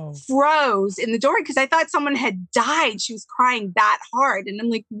I froze in the door because I thought someone had died. She was crying that hard. And I'm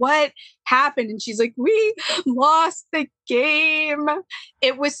like, what happened? And she's like, we lost the game.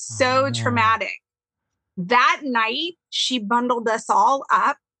 It was so traumatic. That night, she bundled us all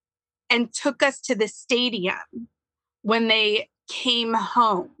up and took us to the stadium when they came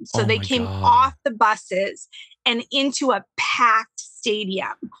home. So they came off the buses and into a packed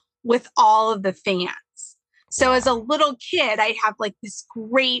stadium with all of the fans. So as a little kid, I have like this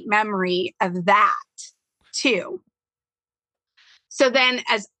great memory of that too. So then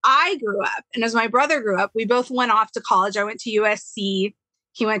as I grew up and as my brother grew up, we both went off to college. I went to USC.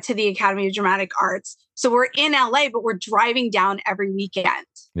 He went to the Academy of Dramatic Arts. So we're in LA, but we're driving down every weekend.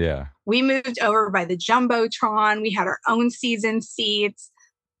 Yeah. We moved over by the Jumbotron. We had our own season seats.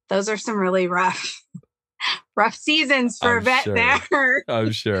 Those are some really rough seasons for a vet there.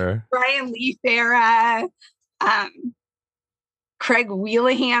 I'm sure. Brian Leaf era. Craig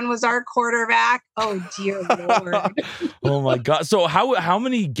Wheelahan was our quarterback. Oh, dear Lord. Oh, my God. So how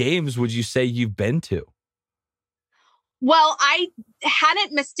many games would you say you've been to? Well, I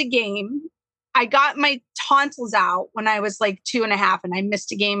hadn't missed a game I got my tonsils out when I was like 2.5 and I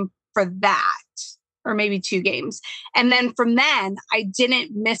missed a game for that, or maybe 2 games. And then from then I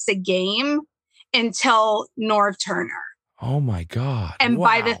didn't miss a game until Norv Turner. Oh my God. And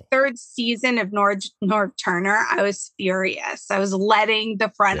by the 3rd season of Norv Turner, I was furious. I was letting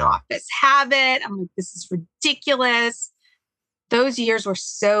the front office have it. I'm like, this is ridiculous. Those years were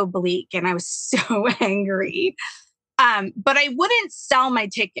so bleak and I was so angry. But I wouldn't sell my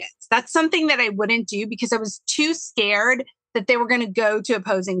tickets. That's something that I wouldn't do because I was too scared that they were going to go to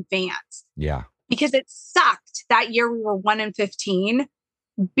opposing fans. Yeah. Because it sucked. That year we were 1-15,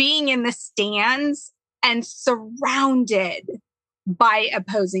 being in the stands and surrounded by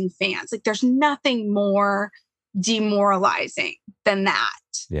opposing fans. Like there's nothing more demoralizing than that.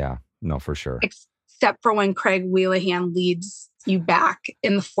 Yeah, no, for sure. Except for when Craig Wheelahan leads you back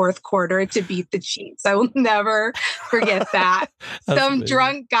in the 4th quarter to beat the Chiefs. I will never forget that. Some amazing.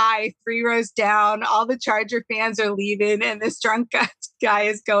 Drunk guy 3 rows down, all the Charger fans are leaving, and this drunk guy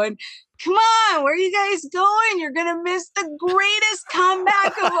is going, come on, where are you guys going? You're going to miss the greatest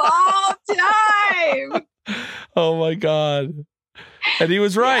comeback of all time. Oh my God. And he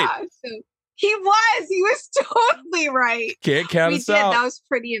was right. Yeah, so he was totally right. Can't count us out. That was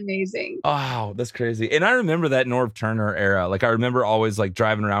pretty amazing. Oh, that's crazy. And I remember that Norv Turner era. Like I remember always like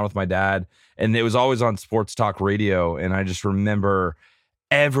driving around with my dad and it was always on sports talk radio. And I just remember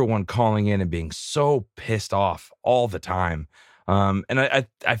everyone calling in and being so pissed off all the time. And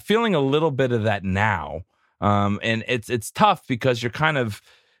I'm feeling a little bit of that now. And it's tough because you're kind of,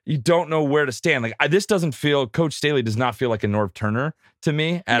 you don't know where to stand. Like this doesn't feel, Coach Staley does not feel like a Norv Turner to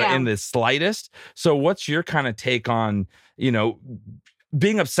me in the slightest. So what's your kind of take on,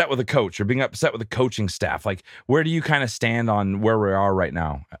 being upset with a coach or being upset with the coaching staff? Like where do you kind of stand on where we are right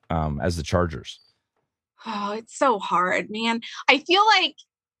now as the Chargers? Oh, it's so hard, man. I feel like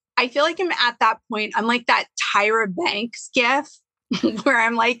I'm at that point. I'm like that Tyra Banks gif where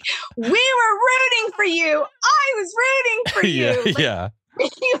I'm like, we were rooting for you. I was rooting for you. Yeah.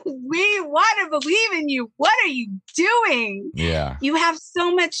 We want to believe in you. What are you doing? Yeah. You have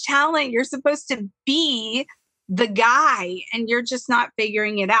so much talent. You're supposed to be the guy and you're just not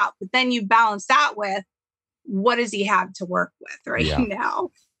figuring it out. But then you balance that with what does he have to work with now?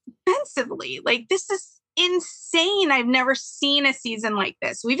 Defensively, like this is insane. I've never seen a season like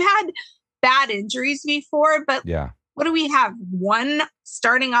this. We've had bad injuries before, but what do we have? 1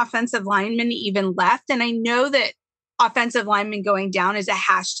 starting offensive lineman even left. And I know that offensive lineman going down is a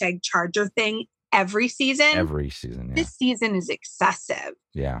hashtag Charger thing every season. Yeah. This season is excessive.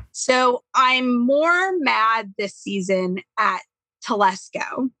 Yeah. So I'm more mad this season at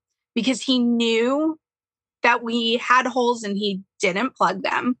Telesco because he knew that we had holes and he didn't plug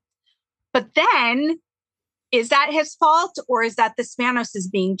them. But then, is that his fault or is that the Spanos is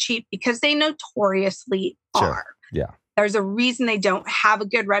being cheap? Because they notoriously are. Yeah. There's a reason they don't have a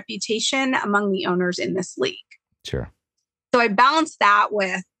good reputation among the owners in this league. Sure. So I balanced that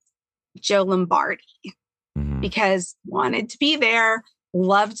with Joe Lombardi because wanted to be there,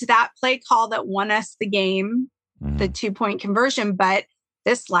 loved that play call that won us the game, the 2-point conversion. But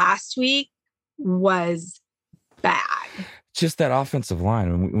this last week was bad. Just that offensive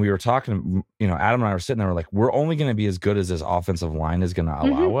line. When we were talking, Adam and I were sitting there, we're like, we're only going to be as good as this offensive line is going to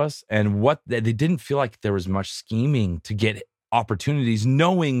allow us. And they didn't feel like there was much scheming to get opportunities,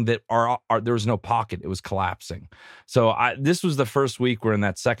 knowing that there was no pocket. It was collapsing. So this was the first week where in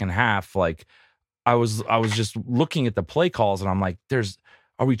that second half, like I was just looking at the play calls and I'm like,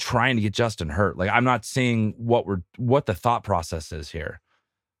 are we trying to get Justin hurt? Like I'm not seeing what the thought process is here.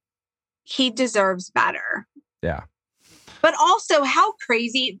 He deserves better. Yeah. But also how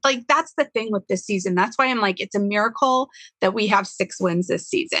crazy, like that's the thing with this season. That's why I'm like, it's a miracle that we have 6 wins this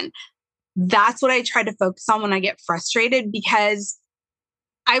season. That's what I try to focus on when I get frustrated because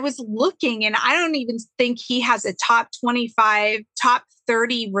I was looking and I don't even think he has a top 25, top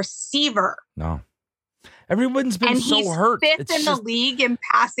 30 receiver. No. Everyone's been so hurt. And he's 5th in the league in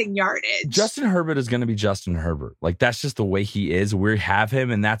passing yardage. Justin Herbert is going to be Justin Herbert. Like, that's just the way he is. We have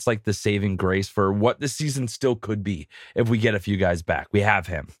him, and that's like the saving grace for what this season still could be if we get a few guys back. We have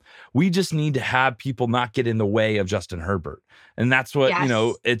him. We just need to have people not get in the way of Justin Herbert. And that's what,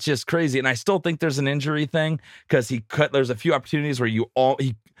 it's just crazy. And I still think there's an injury thing because there's a few opportunities where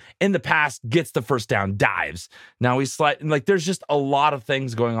he in the past gets the first down, dives. Now he's there's just a lot of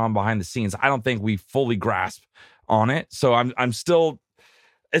things going on behind the scenes. I don't think we fully grasp on it. So I'm still,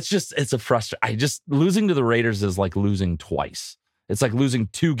 it's a frustration. Losing to the Raiders is like losing twice. It's like losing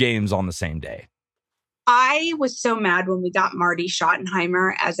 2 games on the same day. I was so mad when we got Marty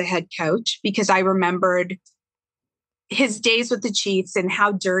Schottenheimer as a head coach because I remembered his days with the Chiefs and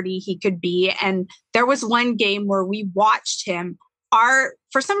how dirty he could be. And there was one game where we watched him.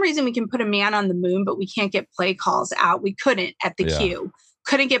 For some reason, we can put a man on the moon, but we can't get play calls out. We couldn't at the Q.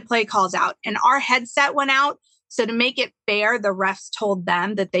 Couldn't get play calls out. And our headset went out. So to make it fair, the refs told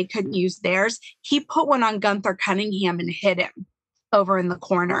them that they couldn't use theirs. He put one on Gunther Cunningham and hit him over in the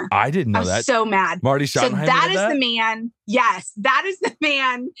corner. I didn't know I was that. so mad. Marty Schottenheimer. So that is the man. Yes, that is the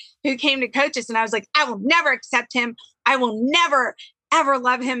man who came to coach us. And I was like, I will never accept him. I will never, ever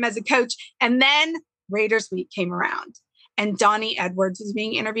love him as a coach. And then Raiders week came around and Donnie Edwards was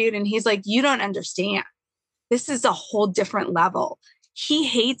being interviewed. And he's like, you don't understand. This is a whole different level. He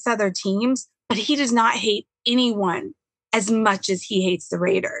hates other teams, but he does not hate anyone as much as he hates the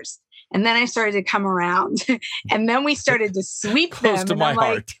Raiders. And then I started to come around and then we started to sweep Close them. to and my I'm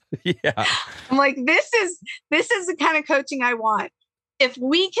heart. like, Yeah. I'm like, this is the kind of coaching I want. If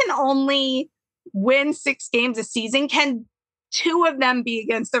we can only win 6 games a season, can 2 of them be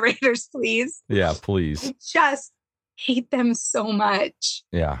against the Raiders, please? Yeah, please. I just hate them so much.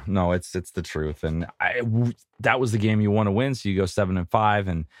 Yeah, no, it's the truth. And that was the game you want to win. So you go 7-5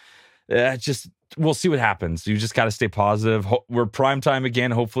 and just, we'll see what happens. You just got to stay positive. We're primetime again.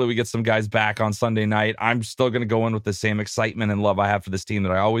 Hopefully we get some guys back on Sunday night. I'm still going to go in with the same excitement and love I have for this team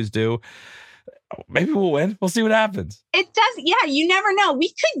that I always do. Maybe we'll win. We'll see what happens. It does. Yeah, you never know. We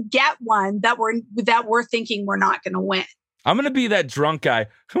could get one that we're thinking we're not going to win. I'm going to be that drunk guy.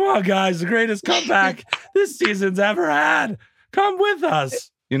 Come on, guys. The greatest comeback this season's ever had. Come with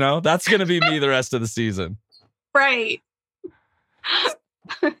us. You know, that's going to be me the rest of the season. Right.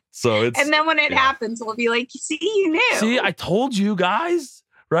 So it's, and then when it happens, we'll be like, see, you knew. See, I told you guys,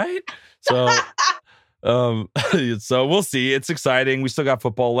 right? So, so we'll see. It's exciting. We still got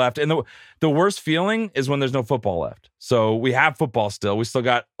football left. And the worst feeling is when there's no football left. So we have football still. We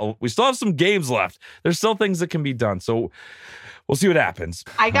still have some games left. There's still things that can be done. So we'll see what happens.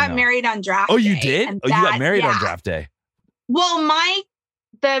 I got married on draft day. Oh, you did? You got married on draft day. Well,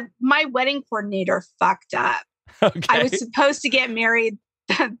 my wedding coordinator fucked up. Okay. I was supposed to get married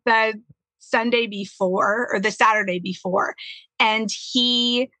the Sunday before or the Saturday before, and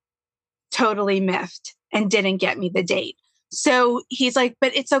he totally miffed and didn't get me the date. So he's like,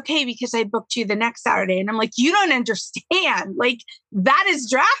 but it's okay because I booked you the next Saturday. And I'm like, you don't understand. Like, that is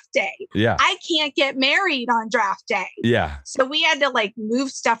draft day. Yeah. I can't get married on draft day. Yeah. So we had to like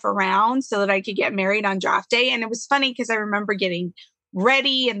move stuff around so that I could get married on draft day. And it was funny because I remember getting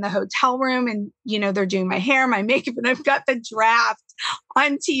ready in the hotel room and, you know, they're doing my hair, my makeup, and I've got the draft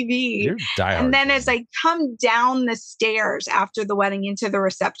on TV. You're diehard. And then as I come down the stairs after the wedding into the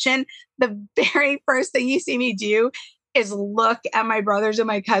reception, the very first thing you see me do is look at my brothers and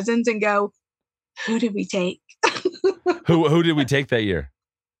my cousins and go, who did we take? Who did we take that year?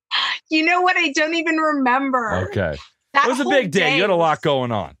 You know what? I don't even remember. Okay. That it was a big day. You had a lot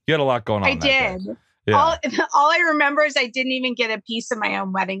going on. I did. Yeah. All I remember is I didn't even get a piece of my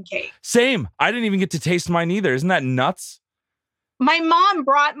own wedding cake. Same. I didn't even get to taste mine either. Isn't that nuts? My mom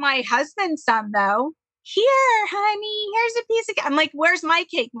brought my husband some, though. Here, honey, here's a piece of cake. I'm like, where's my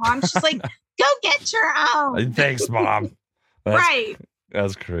cake, Mom? She's like, go get your own. Thanks, Mom. Right.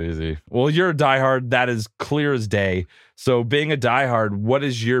 That's crazy. Well, you're a diehard. That is clear as day. So being a diehard, what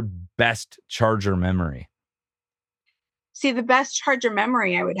is your best Charger memory? See, the best Charger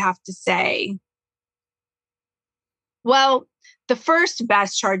memory, I would have to say, well, the first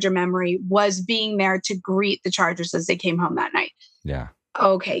best Charger memory was being there to greet the Chargers as they came home that night. Yeah.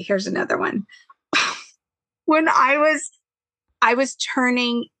 Okay, here's another one. When I was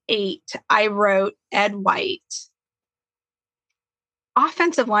turning 8, I wrote Ed White,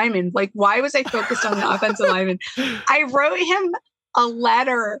 offensive lineman. Like, why was I focused on the offensive lineman? I wrote him a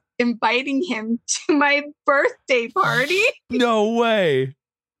letter inviting him to my birthday party. No way.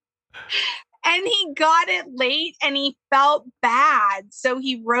 And he got it late and he felt bad. So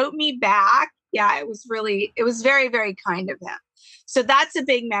he wrote me back. Yeah, it was very, very kind of him. So that's a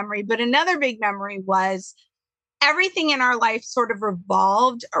big memory. But another big memory was everything in our life sort of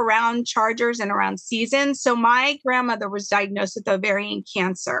revolved around Chargers and around seasons. So my grandmother was diagnosed with ovarian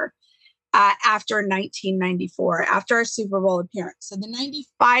cancer after 1994, after our Super Bowl appearance. So the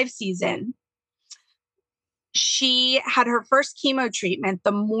 95 season, she had her first chemo treatment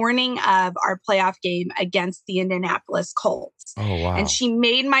the morning of our playoff game against the Indianapolis Colts. Oh, wow. And she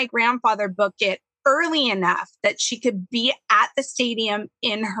made my grandfather book it early enough that she could be at the stadium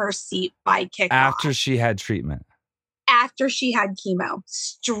in her seat by kickoff. After she had treatment. After she had chemo.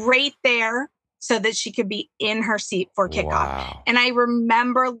 Straight there so that she could be in her seat for kickoff. Wow. And I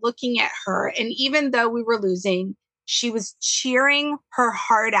remember looking at her, and even though we were losing, she was cheering her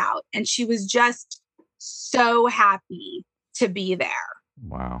heart out. And she was just so happy to be there.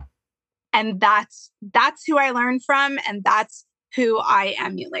 Wow. And that's who I learned from, and that's who I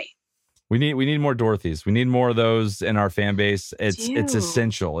emulate. We need more Dorothys. We need more of those in our fan base. It's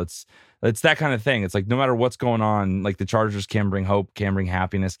essential. It's that kind of thing. It's like no matter what's going on, like the Chargers can bring hope, can bring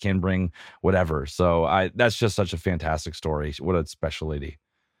happiness, can bring whatever. So that's just such a fantastic story. What a special lady.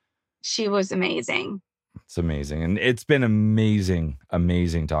 She was amazing. It's amazing. And it's been amazing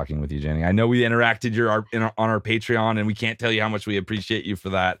talking with you, Jenny. I know we interacted on our Patreon, and we can't tell you how much we appreciate you for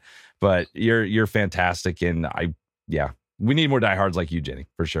that, but you're fantastic. And we need more diehards like you, Jenny,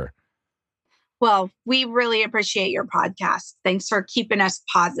 for sure. Well, we really appreciate your podcast. Thanks for keeping us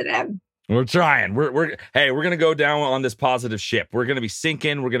positive. We're trying. We're going to go down on this positive ship. We're going to be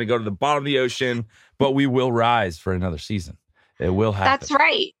sinking. We're going to go to the bottom of the ocean, but we will rise for another season. It will happen. That's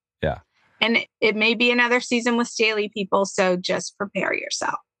right. Yeah. And it may be another season with Staley people, so just prepare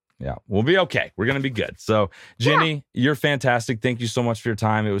yourself. Yeah, we'll be okay. We're going to be good. So, Jenny, You're fantastic. Thank you so much for your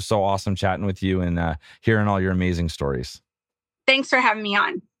time. It was so awesome chatting with you and hearing all your amazing stories. Thanks for having me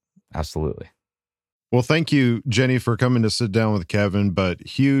on. Absolutely. Well, thank you, Jenny, for coming to sit down with Kevin, but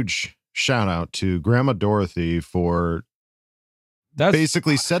huge shout out to Grandma Dorothy for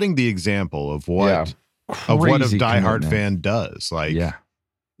basically setting the example of what a Die Hard fan does. Like,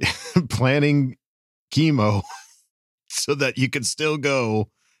 planning chemo so that you can still go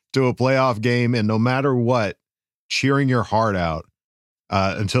to a playoff game and no matter what, cheering your heart out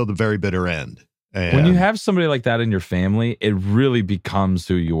until the very bitter end. And when you have somebody like that in your family, it really becomes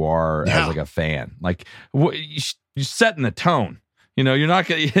who you are as like a fan. Like you're setting the tone. You know,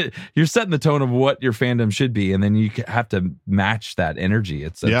 you're setting the tone of what your fandom should be, and then you have to match that energy.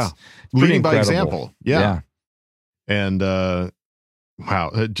 It's leading by example. Yeah. And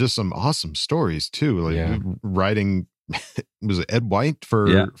wow, just some awesome stories too. Like writing, was it Ed White for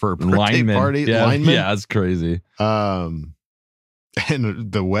a birthday party? Lineman? Yeah, that's crazy. And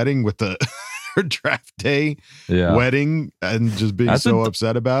the wedding with the her draft day wedding and just being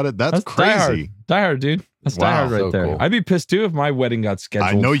upset about it. That's crazy. Die Hard, dude. That's Die Hard right there. Cool. I'd be pissed too if my wedding got scheduled.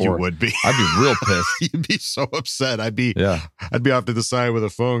 I know you would be. I'd be real pissed. You'd be so upset. I'd be off to the side with a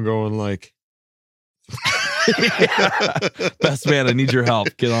phone going like, Best man, I need your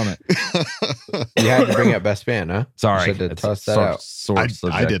help. Get on it. You had to bring up best man, huh? Sorry. Should have tossed that out.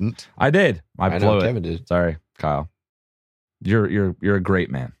 I didn't. I did. I blew it. Kevin did. Sorry, Kyle. You're a great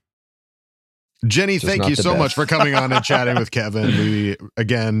man. Jenny, thank you so much for coming on and chatting with Kevin.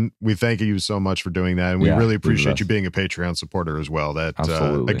 We thank you so much for doing that. And we really appreciate you being a Patreon supporter as well. That,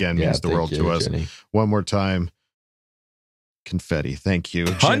 again, means the world to us. Jenny. One more time. Confetti. Thank you,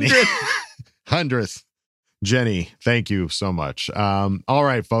 Jenny. 100th. Jenny, thank you so much. All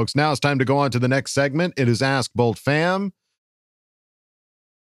right, folks. Now it's time to go on to the next segment. It is Ask Bolt Fam.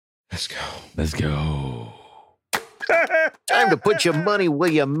 Let's go. Time to put your money where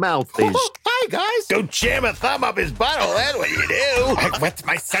your mouth is. Hi, guys. Don't jam a thumb up his butthole. That's what you do. I wet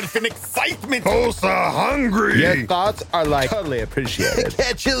myself in excitement. Oh, so hungry. Your thoughts are totally appreciated.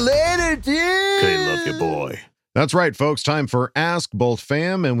 Catch you later, dude. Okay, love you, boy. That's right, folks. Time for Ask Bolt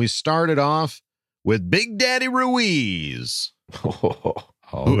Fam. And we started off with Big Daddy Ruiz,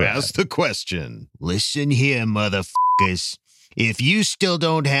 who asked the question. Listen here, motherfuckers. If you still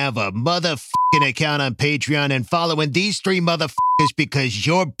don't have a motherfucking account on Patreon and following these three motherfuckers because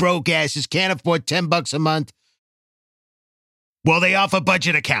your broke asses can't afford $10 a month, well, they offer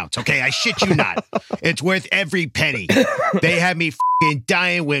budget accounts, okay? I shit you not. It's worth every penny. They had me fucking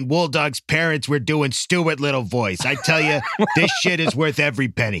dying when Wool Dog's parents were doing Stuart Little voice. I tell you, this shit is worth every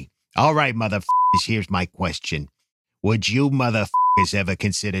penny. All right, motherfuckers, here's my question. Would you motherfuckers ever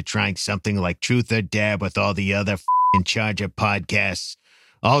consider trying something like Truth or Dab with all the other fucking Charger podcasts?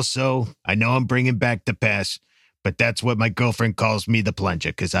 Also, I know I'm bringing back the past, but that's what my girlfriend calls me, the plunger,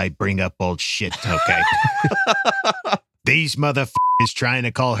 because I bring up old shit, okay? These motherfuckers trying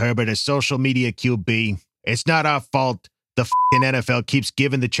to call Herbert a social media QB. It's not our fault. The fucking NFL keeps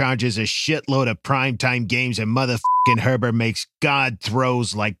giving the Chargers a shitload of primetime games, and motherfucking Herbert makes God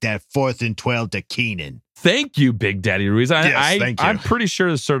throws like that 4th and 12 to Keenan. Thank you, Big Daddy Ruiz. Thank you. I'm pretty sure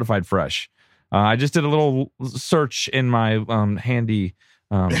it's certified fresh. I just did a little search in my handy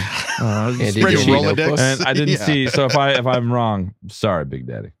spreadsheet, and I didn't see. So if I'm wrong, sorry, Big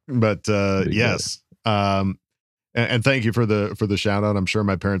Daddy. But yes. And thank you for the shout out. I'm sure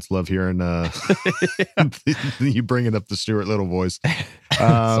my parents love hearing you bringing up the Stuart Little voice. That's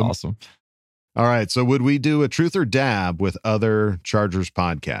awesome. All right. So would we do a Truth or Dab with other Chargers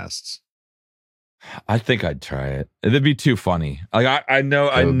podcasts? I think I'd try it. It'd be too funny. Like I know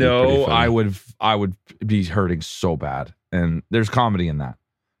I would be hurting so bad, and there's comedy in that.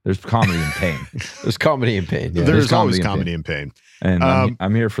 There's comedy and pain. There's comedy and pain. Yeah. There's always comedy and pain. And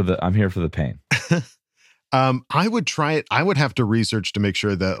I'm here for the pain. I would try it. I would have to research to make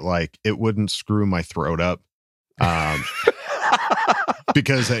sure that like it wouldn't screw my throat up.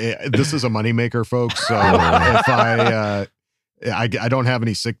 Because this is a moneymaker, folks. So if I don't have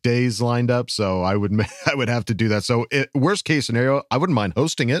any sick days lined up, so I would have to do that. So worst case scenario, I wouldn't mind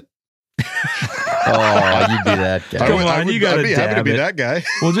hosting it. Oh, you'd be that guy. Come on, you gotta I'd be happy to be that guy.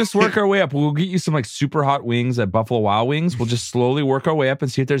 We'll just work our way up. We'll get you some like super hot wings at Buffalo Wild Wings. We'll just slowly work our way up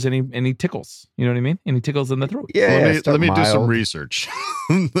and see if there's any tickles. You know what I mean? Any tickles in the throat? Yeah. Let me do some research.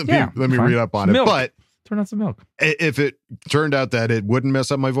 let me read up on it. But turn on some milk. If it turned out that it wouldn't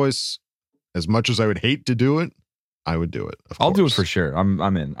mess up my voice, as much as I would hate to do it, I would do it. I'll do it for sure. I'm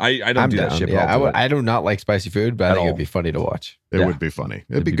in. I don't do that shit. Yeah, I do not like spicy food, but I think it'd be funny to watch. It would be funny.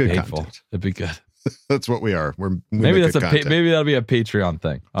 It'd be good content. It'd be good. That's what we are. Maybe that'll be a Patreon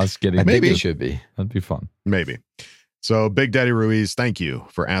thing. Us getting. Maybe it should be. That'd be fun. Maybe. So Big Daddy Ruiz, thank you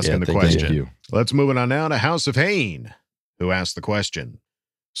for asking the question. Thank you. Let's move on now to House of Hain, who asked the question.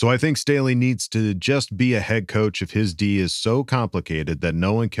 So I think Staley needs to just be a head coach if his D is so complicated that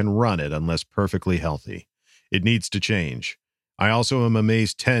no one can run it unless perfectly healthy. It needs to change. I also am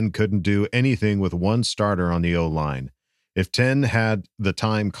amazed 10 couldn't do anything with one starter on the O-line. If 10 had the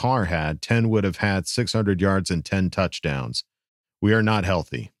time Carr had, 10 would have had 600 yards and 10 touchdowns. We are not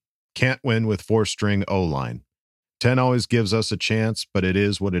healthy. Can't win with 4-string O-line. 10 always gives us a chance, but it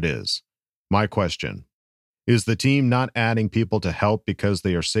is what it is. My question, is the team not adding people to help because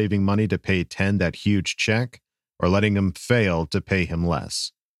they are saving money to pay 10 that huge check, or letting him fail to pay him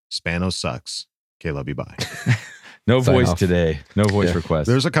less? Spano sucks. Okay, love you, bye. No voice today. No voice request.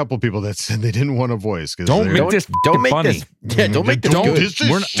 There's a couple people that said they didn't want a voice. Don't make this funny. Don't make this good.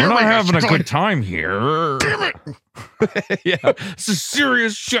 We're not having a good time here. Damn it. Yeah, this is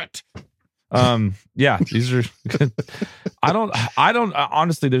serious shit. Yeah, these are good. I don't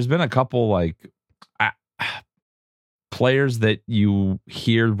honestly, there's been a couple like players that you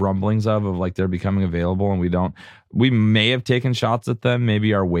hear rumblings of like they're becoming available, and we may have taken shots at them.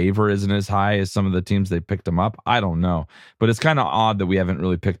 Maybe our waiver isn't as high as some of the teams they picked them up. I don't know, but it's kind of odd that we haven't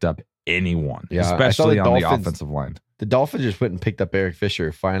really picked up anyone, especially on the offensive line. The Dolphins just went and picked up Eric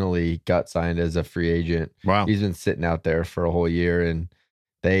Fisher, finally got signed as a free agent. Wow. He's been sitting out there for a whole year, and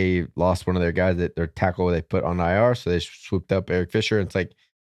they lost one of their guys, their tackle they put on IR, so they swooped up Eric Fisher. And it's like,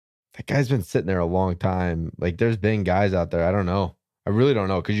 that guy's been sitting there a long time. Like, there's been guys out there. I don't know. I really don't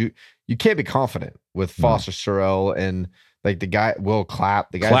know, because you can't be confident with Foster Sorrell and like the guy Will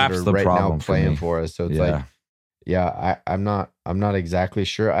Clapp, the guys that are right now playing for us. So it's like, I'm not exactly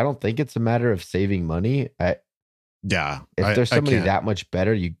sure. I don't think it's a matter of saving money. If there's somebody that much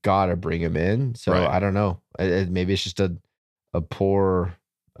better, you gotta bring him in. So I don't know. Maybe it's just a poor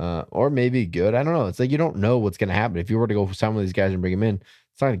or maybe good. I don't know. It's like you don't know what's gonna happen. If you were to go for some of these guys and bring them in,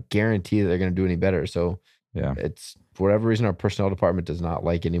 it's not a guarantee that they're going to do any better. So it's for whatever reason, our personnel department does not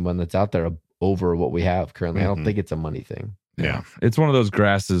like anyone that's out there over what we have currently. I don't think it's a money thing. Yeah. It's one of those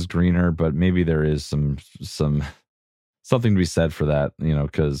grass is greener, but maybe there is some something to be said for that,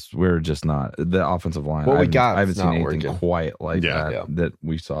 because we're just not the offensive line. What we got, I haven't seen anything quite like that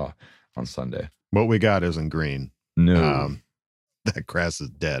we saw on Sunday. What we got isn't green. No. That grass is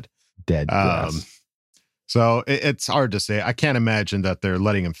dead. Dead grass. So it's hard to say. I can't imagine that they're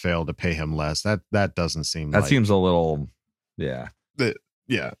letting him fail to pay him less. That doesn't seem. That seems a little, I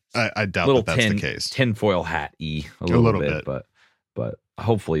doubt that's the case. Tinfoil hat-y a little bit, but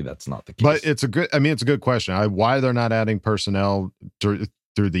hopefully that's not the case. But it's a good question. Why they're not adding personnel through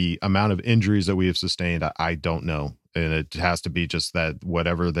the amount of injuries that we have sustained, I don't know. And it has to be just that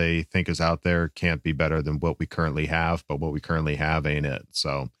whatever they think is out there can't be better than what we currently have. But what we currently have ain't it.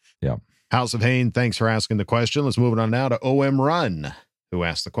 So yeah. House of Hain, thanks for asking the question. Let's move on now to OM Run, who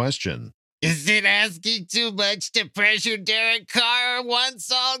asked the question. Is it asking too much to pressure Derek Carr once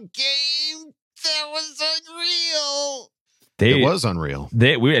all game? That was unreal. It was unreal.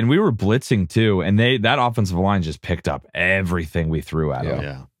 We were blitzing too, and that offensive line just picked up everything we threw at them.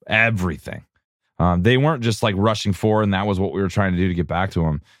 Yeah. Everything. They weren't just like rushing forward, and that was what we were trying to do to get back to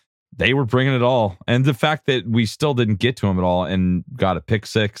them. They were bringing it all. And the fact that we still didn't get to him at all and got a pick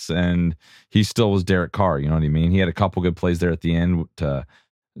six, and he still was Derek Carr. You know what I mean? He had a couple good plays there at the end to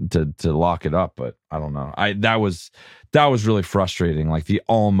lock it up, but I don't know. That was really frustrating. Like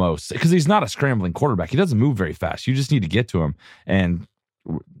because he's not a scrambling quarterback. He doesn't move very fast. You just need to get to him. And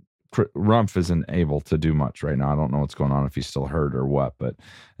Rumpf isn't able to do much right now. I don't know what's going on, if he's still hurt or what,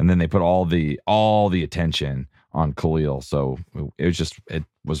 and then they put all the attention on Khalil. So it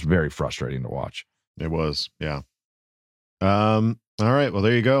was very frustrating to watch. It was, yeah. All right. Well,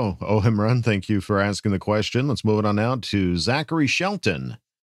 there you go. Oh, him run. Thank you for asking the question. Let's move it on now to Zachary Shelton,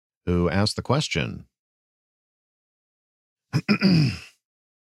 who asked the question.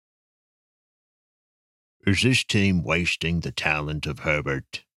 Is this team wasting the talent of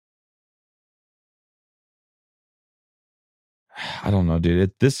Herbert? I don't know,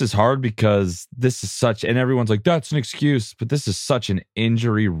 dude. This is hard because this is such, and everyone's like, that's an excuse, but this is such an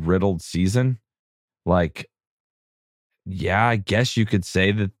injury-riddled season. Like, yeah, I guess you could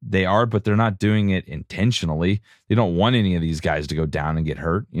say that they are, but they're not doing it intentionally. They don't want any of these guys to go down and get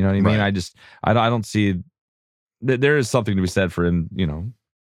hurt. You know what I mean? Right. I don't see that there is something to be said for him,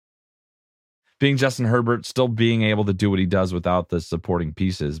 being Justin Herbert, still being able to do what he does without the supporting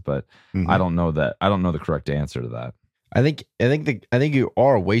pieces. But I don't know that. I don't know the correct answer to that. I think you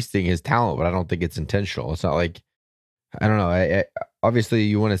are wasting his talent, but I don't think it's intentional. It's not like, I don't know. I obviously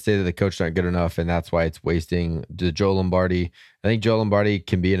you want to say that the coach's not good enough, and that's why it's wasting Joe Lombardi. I think Joe Lombardi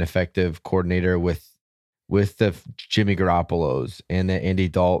can be an effective coordinator with the Jimmy Garoppolos and the Andy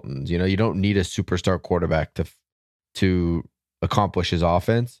Daltons. You don't need a superstar quarterback to accomplish his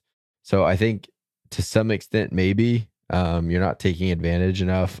offense. So I think to some extent, maybe you're not taking advantage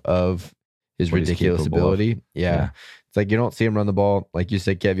enough of his ridiculous ability. Yeah. It's like you don't see him run the ball. Like you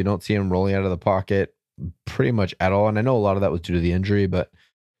said, Kev, you don't see him rolling out of the pocket pretty much at all. And I know a lot of that was due to the injury, but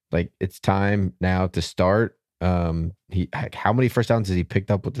like it's time now to start. How many first downs has he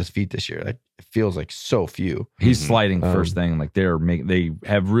picked up with his feet this year? Like, it feels like so few. He's sliding first thing. Like they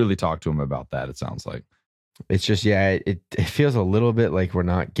have really talked to him about that. It sounds like it's just, it feels a little bit like we're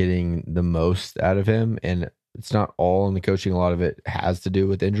not getting the most out of him. And it's not all in the coaching. A lot of it has to do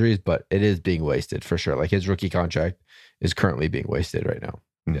with injuries, but it is being wasted for sure. Like his rookie contract is currently being wasted right now.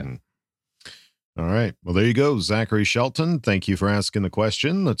 Yeah. All right. Well, there you go, Zachary Shelton. Thank you for asking the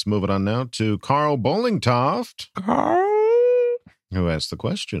question. Let's move it on now to Carl Bollingtoft, who asked the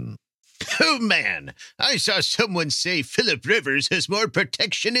question. Oh, man, I saw someone say Phillip Rivers has more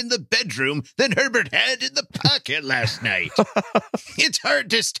protection in the bedroom than Herbert had in the pocket last night. It's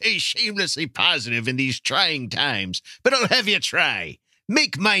hard to stay shamelessly positive in these trying times, but I'll have you try.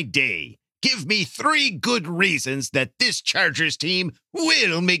 Make my day. Give me 3 good reasons that this Chargers team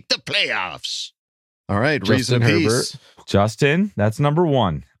will make the playoffs. All right, Justin Herbert. Justin, that's number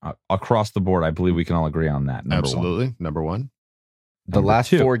 1 across the board. I believe we can all agree on that. Absolutely. Number 1. The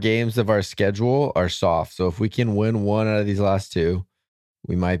last 4 games of our schedule are soft. So if we can win 1 out of these last 2,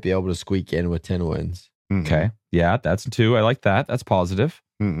 we might be able to squeak in with 10 wins. Okay. Yeah, that's 2. I like that. That's positive.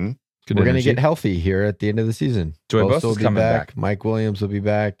 We're going to get healthy here at the end of the season. Joey Bosa will be coming back. Mike Williams will be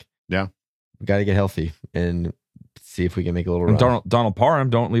back. Yeah. We got to get healthy and see if we can make a little run. Donald Parham,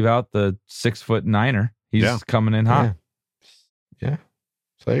 don't leave out the 6'9". He's coming in hot. Yeah.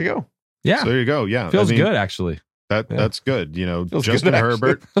 So there you go. Yeah. So there you go. Yeah. Feels good, actually. That's good. Justin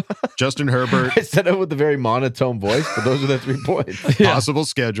Herbert. Justin Herbert. I said it with a very monotone voice, but those are the 3 points. Possible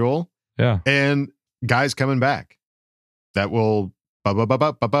schedule. Yeah. And guys coming back that will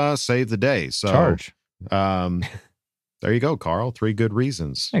save the day. So Charge. There you go, Carl. 3 good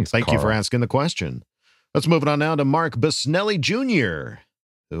reasons. Thanks, Thank Carl. you for asking the question. Let's move it on now to Mark Busnelli Jr.,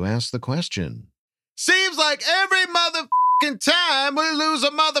 who asked the question. Seems like every motherfucking time we lose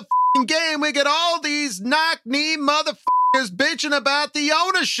a motherfucking game, we get all these knock-knee motherfuckers bitching about the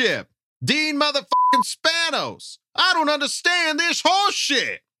ownership. Dean motherfucking Spanos. I don't understand this horse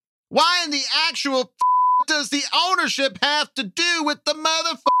shit. Why in the actual does the ownership have to do with the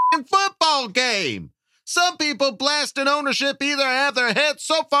motherfucking football game? Some people blasting ownership either have their heads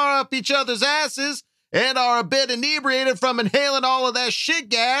so far up each other's asses and are a bit inebriated from inhaling all of that shit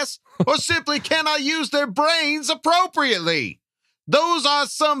gas, or simply cannot use their brains appropriately. Those are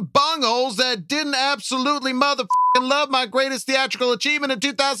some bungholes that didn't absolutely motherfucking love my greatest theatrical achievement in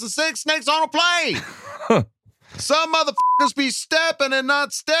 2006, Snakes on a Plane. Some motherfuckers be stepping and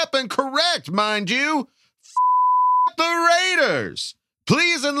not stepping correct, mind you. The Raiders.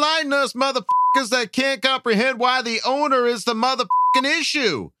 Please enlighten us motherfuckers that can't comprehend why the owner is the motherfucking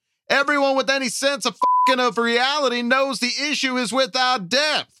issue. Everyone with any sense of reality knows the issue is without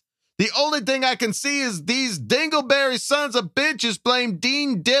depth. The only thing I can see is these dingleberry sons of bitches blame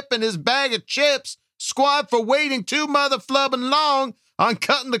Dean Dip and his bag of chips squad for waiting too motherflubbing long on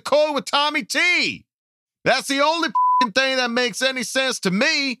cutting the cord with Tommy T. That's the only thing that makes any sense to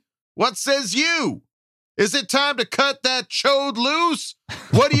me. What says you? Is it time to cut that chode loose?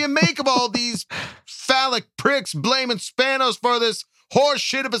 What do you make of all these phallic pricks blaming Spanos for this horse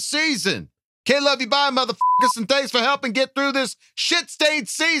shit of a season? Can't love you bye, motherfuckers, and thanks for helping get through this shit-stained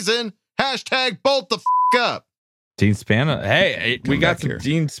season. # bolt the up. Dean Spanos. Hey, we got some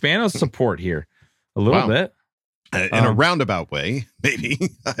Dean Spanos support here. A little bit. In a roundabout way, maybe.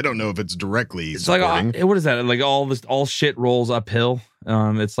 I don't know if it's directly. It's like, what is that? Like all shit rolls uphill.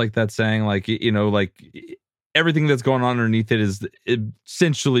 It's like that saying, like, like everything that's going on underneath it is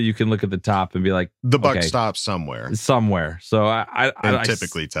essentially you can look at the top and be like, the buck stops somewhere. So I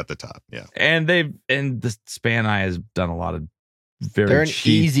typically it's at the top. Yeah. And the Span Eye has done a lot of they're an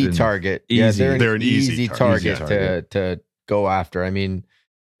easy target. Yeah, they're an easy target to go after. I mean,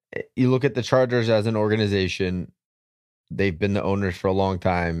 you look at the Chargers as an organization, they've been the owners for a long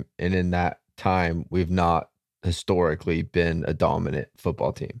time. And in that time, we've not historically been a dominant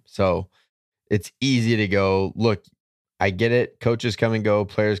football team. So it's easy to go, look, I get it. Coaches come and go,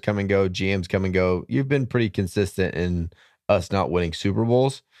 players come and go, GMs come and go. You've been pretty consistent in us not winning Super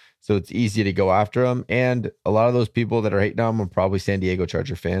Bowls. So it's easy to go after them. And a lot of those people that are hating on them are probably San Diego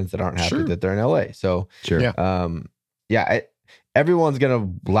Charger fans that aren't happy that they're in LA. So everyone's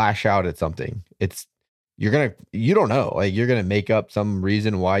going to lash out at something. You don't know, like you're going to make up some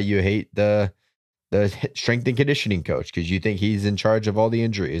reason why you hate the strength and conditioning coach because you think he's in charge of all the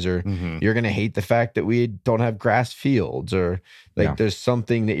injuries, or you're going to hate the fact that we don't have grass fields, or there's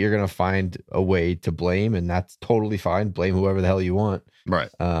something that you're going to find a way to blame, and that's totally fine. Blame whoever the hell you want. Right.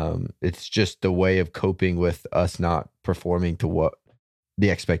 It's just the way of coping with us not performing to what the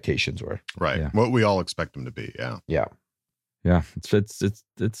expectations were. Right. Yeah. What we all expect them to be. Yeah. Yeah. Yeah.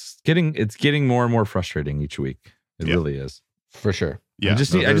 It's getting more and more frustrating each week. It really is. For sure. Yeah. I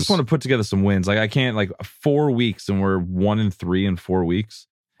just want to put together some wins. Like I can't 4 weeks and we're 1-3 in 4 weeks.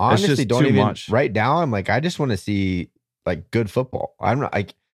 Honestly, it's just don't too even much. Right now. I'm like, I just want to see good football. I'm not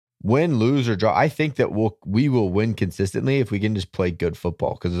like win, lose, or draw. I think that we will win consistently if we can just play good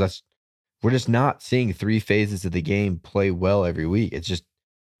football, because we're just not seeing 3 phases of the game play well every week. It's just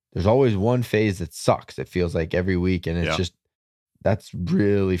there's always one phase that sucks. It feels like every week, and it's just that's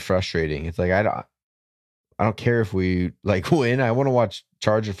really frustrating. It's like I don't care if we win. I want to watch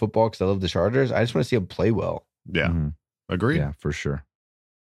Charger football because I love the Chargers. I just want to see them play well. Yeah, agreed. Yeah, for sure.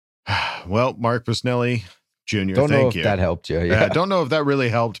 Well, Mark Busnelli Jr. Don't know thank if you. that helped you. Yeah. I don't know if that really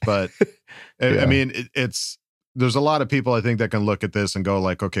helped, but I mean, there's a lot of people I think that can look at this and go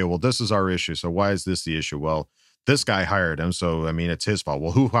like, okay, well, this is our issue. So why is this the issue? Well, this guy hired him. So, I mean, it's his fault.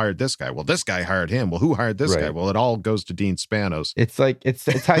 Well, who hired this guy? Well, this guy hired him. Well, who hired this guy? Well, it all goes to Dean Spanos. It's like, it's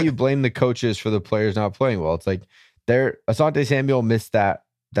how you blame the coaches for the players not playing well. It's like Asante Samuel missed that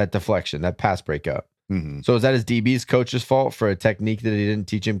deflection, that pass breakup. So is that his DB's coach's fault for a technique that he didn't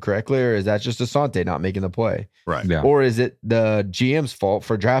teach him correctly? Or is that just Asante not making the play? Right. Yeah. Or is it the GM's fault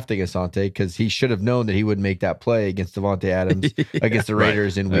for drafting Asante because he should have known that he wouldn't make that play against Devontae Adams against the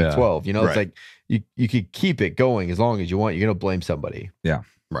Raiders in week 12? You know, it's like you could keep it going as long as you want. You're going to blame somebody. Yeah.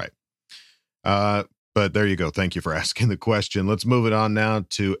 Right. But there you go. Thank you for asking the question. Let's move it on now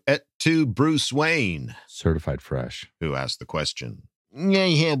to Bruce Wayne. Certified Fresh. Who asked the question.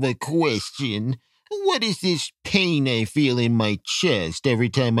 I have a question. What is this pain I feel in my chest every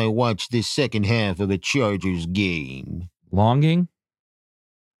time I watch this second half of a Chargers game? Longing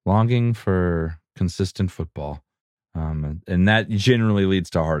for consistent football. And that generally leads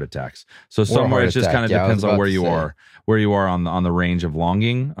to heart attacks. So somewhere it just kind of depends on where you are on the range of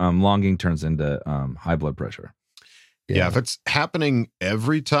longing. Longing turns into high blood pressure. Yeah. If it's happening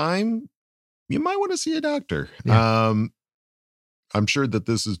every time, you might want to see a doctor. Yeah. I'm sure that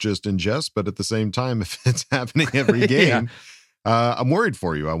this is just in jest, but at the same time, if it's happening every game, I'm worried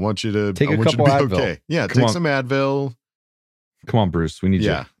for you. I want you to take a couple Advil. Okay. Yeah, take some Advil. Come on, Bruce. We need you.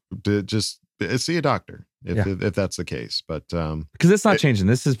 Yeah, just see a doctor if that's the case. But because it's not changing.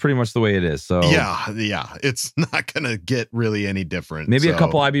 This is pretty much the way it is. So yeah, it's not gonna get really any different. Maybe a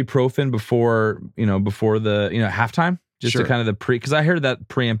couple ibuprofen before the halftime. Just to kind of because I heard that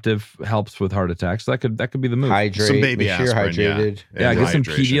preemptive helps with heart attacks. So that could be the move. Hydrate, some baby make sure you're hydrated. Yeah, get some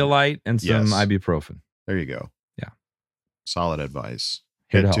Pedialyte and some ibuprofen. There you go. Yeah, solid advice.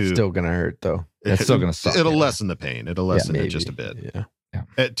 Still gonna hurt though. It's still gonna suck. It'll lessen the pain. It'll lessen it just a bit.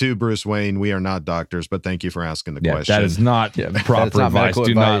 Yeah. To Bruce Wayne, we are not doctors, but thank you for asking the question. That is not proper advice.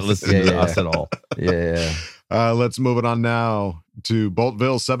 Do not listen to us at all. Yeah. Let's move it on now to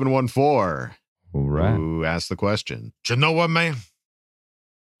Boltville 714. All right. Who asked the question? Do you know what, man?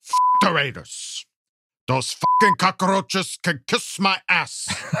 F the Raiders. Those fucking cockroaches can kiss my ass.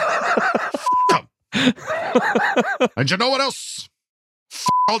 F them. And you know what else? F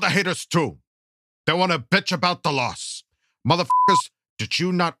all the haters too. They want to bitch about the loss. Motherfuckers, did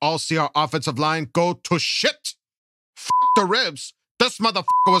you not all see our offensive line go to shit? F the ribs. This motherfucker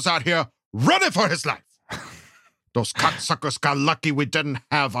was out here running for his life. Those cocksuckers got lucky we didn't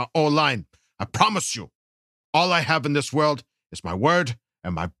have our O-line. I promise you, all I have in this world is my word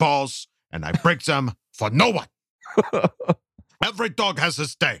and my balls, and I break them for no one. Every dog has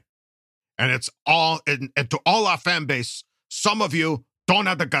his day. And it's all, and to all our fan base, some of you don't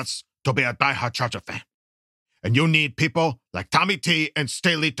have the guts to be a diehard Charger fan. And you need people like Tommy T and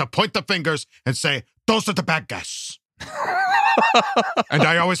Staley to point the fingers and say, those are the bad guys. And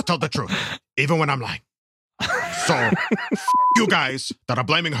I always tell the truth, even when I'm lying. So, you guys that are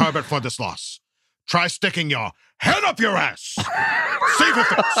blaming Herbert for this loss, try sticking your head up your ass. See if it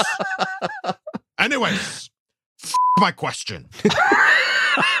fits. Anyways, my question.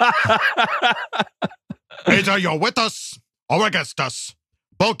 Either you're with us or against us.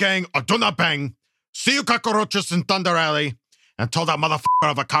 Both gang or do not bang. See you cockroaches in Thunder Alley. And tell that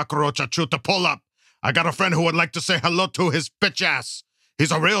motherfucker of a cockroach at you to pull up. I got a friend who would like to say hello to his bitch ass.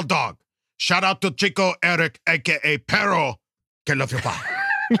 He's a real dog. Shout out to Chico Eric, a.k.a. Perro. Que love you, bye.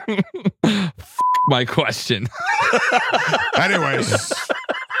 My question. Anyways.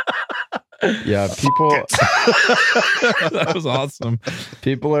 Yeah, people. That was awesome.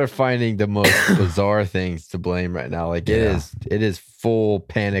 People are finding the most bizarre things to blame right now. Like it is full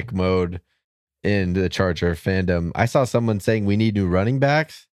panic mode in the Charger fandom. I saw someone saying we need new running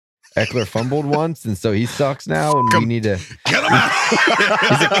backs. Eckler fumbled once, and so he sucks now, and we need to get him out.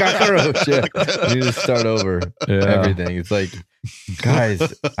 He's a cockroach. Yeah. We need to start over everything. It's like,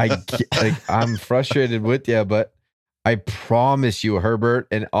 guys, I'm frustrated with you, but I promise you, Herbert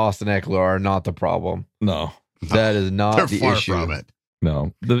and Austin Eckler are not the problem. No, that is not They're the far issue. from it.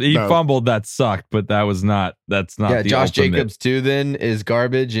 No, he fumbled. That sucked, but that's not. Yeah, the Josh ultimate. Jacobs too. Then is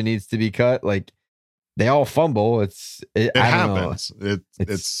garbage and needs to be cut. Like they all fumble. It I happens. Don't know.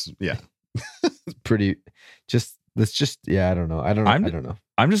 It's yeah. It's pretty. Let's just I don't know. I don't know.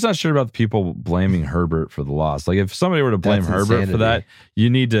 I'm just not sure about the people blaming Herbert for the loss. Like if somebody were to blame Herbert for that, you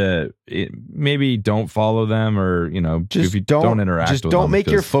need to maybe don't follow them, or just if you don't interact. Just with don't them make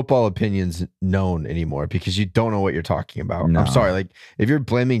your football opinions known anymore because you don't know what you're talking about. No. I'm sorry. Like if you're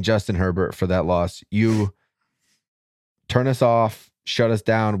blaming Justin Herbert for that loss, you turn us off, shut us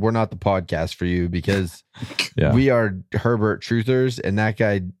down. We're not the podcast for you because we are Herbert truthers, and that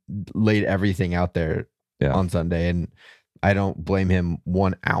guy laid everything out there on Sunday, and I don't blame him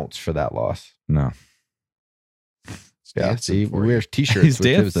 1 ounce for that loss. No. Yeah, see, we wear t-shirts. He's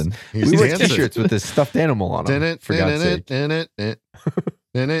dancing. We wear t-shirts with this stuffed animal on them. For God's sake. Tequila.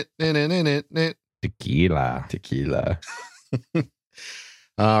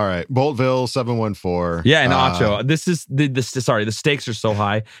 All right, Boltville 714. Yeah, and Acho. This is the stakes are so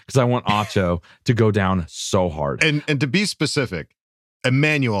high because I want Acho to go down so hard. And to be specific,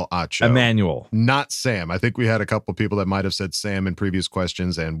 Emmanuel Acho. Emmanuel. Not Sam. I think we had a couple people that might have said Sam in previous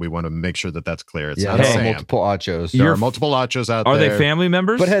questions, and we want to make sure that that's clear. It's not Sam. Multiple Achos. There are multiple Achos out there. Are they family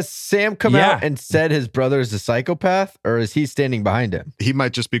members? But has Sam come out and said his brother is a psychopath, or is he standing behind him? He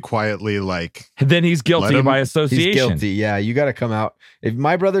might just be quietly like... Then he's guilty by association. He's guilty, yeah. You got to come out. If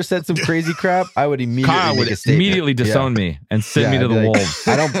my brother said some crazy crap, I would immediately disown me and send me to the wolves.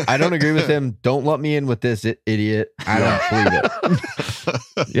 I don't agree with him. Don't let me in with this idiot. I don't believe it.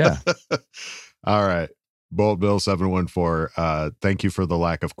 Yeah. All right. Boltville 714. Thank you for the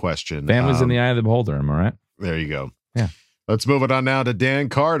lack of question. Family's in the eye of the beholder. Am I right? There you go. Yeah. Let's move it on now to Dan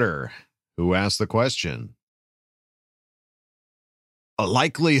Carter, who asked the question. A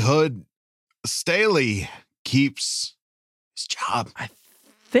likelihood Staley keeps his job. I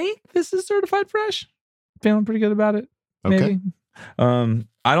think this is certified fresh. Feeling pretty good about it. Maybe. Okay.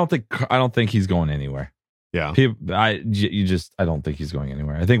 I don't think he's going anywhere. Yeah. I don't think he's going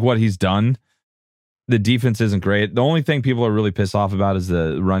anywhere. I think what he's done, the defense isn't great. The only thing people are really pissed off about is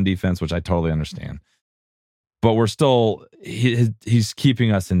the run defense, which I totally understand. But we're still, he's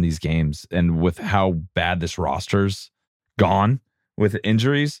keeping us in these games. And with how bad this roster's gone with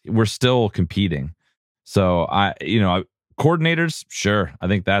injuries, we're still competing. So coordinators, sure. I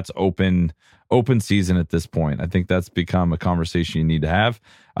think that's open season at this point. I think that's become a conversation you need to have.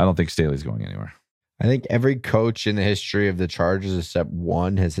 I don't think Staley's going anywhere. I think every coach in the history of the Chargers except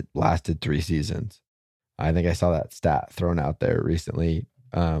one has lasted 3 seasons. I think I saw that stat thrown out there recently.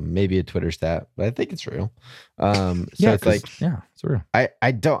 Maybe a Twitter stat, but I think it's real. It's like, it's real.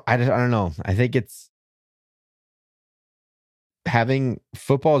 I don't know. I think it's having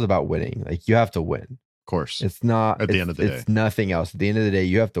football is about winning. Like you have to win. Of course. It's not at the end of the day. It's nothing else. At the end of the day,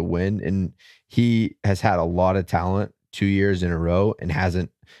 you have to win. And he has had a lot of talent 2 years in a row and hasn't.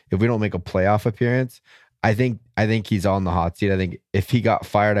 If we don't make a playoff appearance, I think he's on the hot seat. I think if he got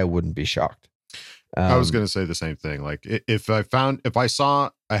fired, I wouldn't be shocked. I was going to say the same thing. Like if I saw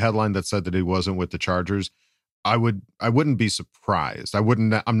a headline that said that he wasn't with the Chargers, I wouldn't be surprised.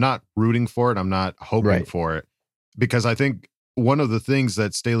 I'm not rooting for it. I'm not hoping for it, because I think one of the things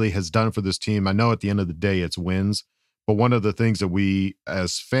that Staley has done for this team, I know at the end of the day it's wins, but one of the things that we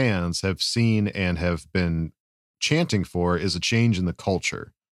as fans have seen and have been chanting for is a change in the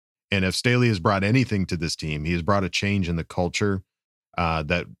culture. And if Staley has brought anything to this team, he has brought a change in the culture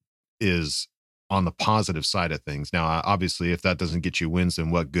that is on the positive side of things. Now, obviously, if that doesn't get you wins,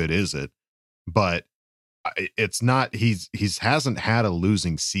 then what good is it? But it's not, he's hasn't had a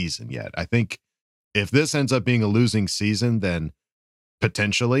losing season yet. I think if this ends up being a losing season, then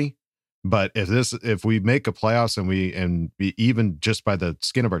potentially, but if we make a playoffs and even just by the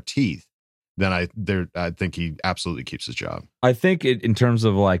skin of our teeth, then I think he absolutely keeps his job. I think in terms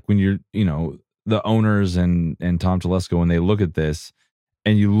of like when you're, the owners and Tom Telesco, when they look at this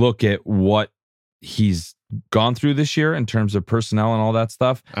and you look at what he's gone through this year in terms of personnel and all that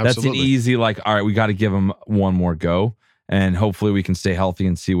stuff, That's an easy, like, all right, we got to give him one more go. And hopefully we can stay healthy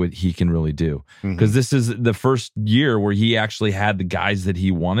and see what he can really do. Because this is the first year where he actually had the guys that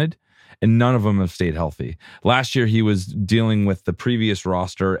he wanted, and none of them have stayed healthy. Last year, he was dealing with the previous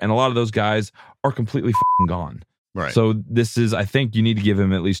roster, and a lot of those guys are completely gone. Right. So I think you need to give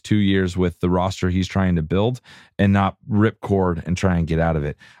him at least 2 years with the roster he's trying to build and not rip cord and try and get out of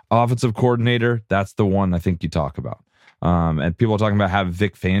it. Offensive coordinator, that's the one I think you talk about. And people are talking about having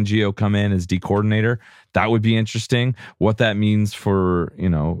Vic Fangio come in as D coordinator. That would be interesting. What that means for,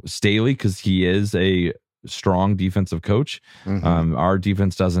 Staley, because he is a strong defensive coach. Our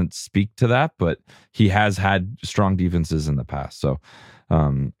defense doesn't speak to that, but he has had strong defenses in the past. So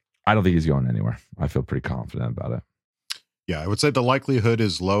I don't think he's going anywhere. I feel pretty confident about it. Yeah, I would say the likelihood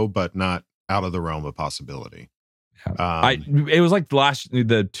is low, but not out of the realm of possibility. Yeah. It was like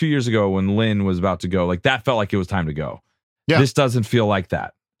the 2 years ago when Lynn was about to go, like that felt like it was time to go. Yeah. This doesn't feel like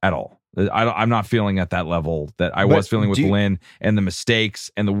that at all. I'm not feeling at that level that I was feeling with Lynn and the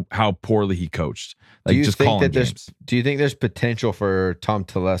mistakes and how poorly he coached. Like, do you just think that games. Do you think there's potential for Tom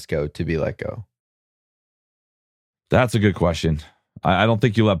Telesco to be let go? That's a good question. I don't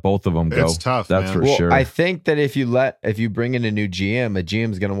think you let both of them go. It's tough. That's man. for sure. I think that if you bring in a new GM, a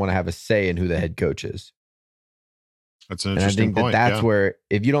GM is going to want to have a say in who the head coach is. That's an interesting point. That's where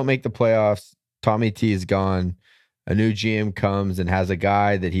if you don't make the playoffs, Tommy T is gone. A new GM comes and has a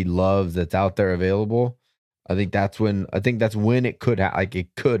guy that he loves that's out there available. I think that's when it could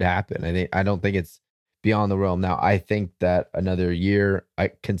it could happen. I don't think it's beyond the realm. Now, I think that another year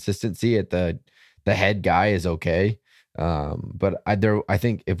consistency at the head guy is okay. But I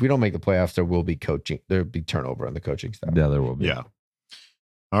think if we don't make the playoffs, there'll be turnover on the coaching staff. Yeah, there will be. Yeah.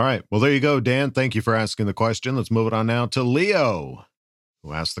 All right. Well, there you go, Dan. Thank you for asking the question. Let's move it on now to Leo,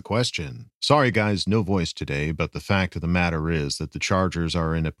 who asked the question. Sorry, guys, no voice today, but the fact of the matter is that the Chargers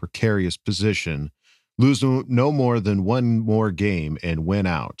are in a precarious position, lose no more than one more game and win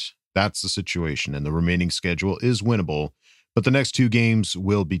out. That's the situation, and the remaining schedule is winnable, but the next 2 games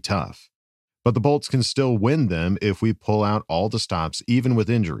will be tough. But the Bolts can still win them if we pull out all the stops, even with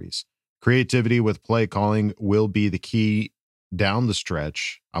injuries. Creativity with play calling will be the key down the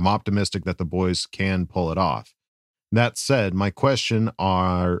stretch. I'm optimistic that the boys can pull it off. That said, my question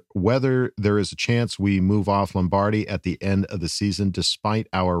are whether there is a chance we move off Lombardi at the end of the season despite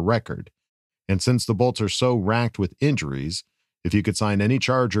our record. And since the Bolts are so racked with injuries, if you could sign any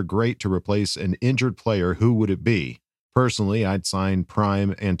Charger great to replace an injured player, who would it be? Personally, I'd sign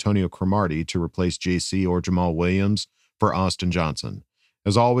prime Antonio Cromartie to replace JC or Jamal Williams for Austin Johnson.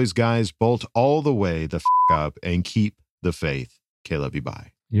 As always, guys, bolt all the way the up and keep the faith. K-Love you,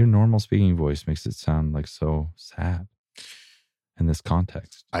 bye. Your normal speaking voice makes it sound like so sad in this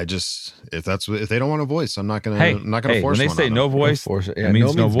context. If they don't want a voice, I'm not gonna force. When they say no voice, it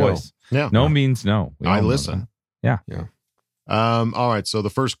means no voice. Yeah, no means no. I listen. Yeah. All right. So the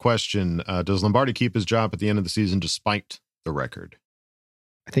first question: does Lombardi keep his job at the end of the season despite the record?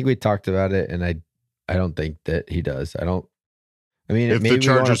 I think we talked about it, and I don't think that he does. If the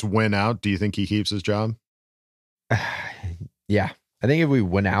Chargers win out, do you think he keeps his job? Yeah. I think if we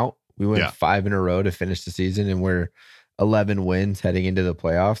win out, we win 5 in a row to finish the season, and we're 11 wins heading into the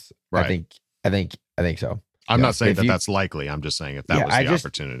playoffs. Right. I think so. I'm not saying that's likely. I'm just saying if that was the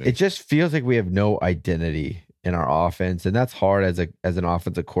opportunity. It just feels like we have no identity in our offense, and that's hard as an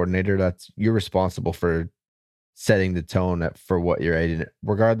offensive coordinator. You're responsible for setting the tone for what you're at,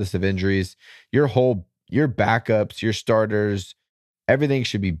 regardless of injuries. Your backups, your starters, everything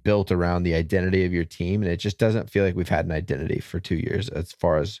should be built around the identity of your team, and it just doesn't feel like we've had an identity for 2 years as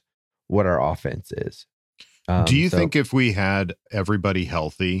far as what our offense is. Do you think if we had everybody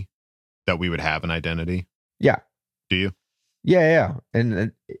healthy that we would have an identity? Yeah. Do you? Yeah.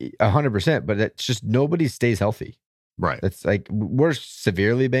 And 100%, but it's just nobody stays healthy. Right. It's like we're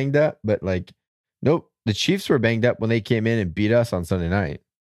severely banged up, but like, nope. the Chiefs were banged up when they came in and beat us on Sunday night,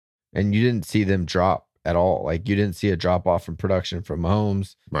 and you didn't see them drop at all. Like, you didn't see a drop off in production from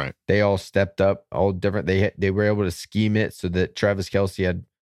Mahomes. Right. They all stepped up, all different. They were able to scheme it so that Travis Kelce had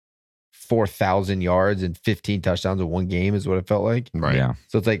 4,000 yards and 15 touchdowns in one game is what it felt like. Right. Yeah.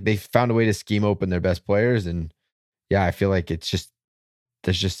 So it's like they found a way to scheme open their best players. And yeah, I feel like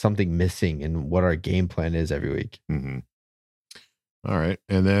there's just something missing in what our game plan is every week. Mm-hmm. All right.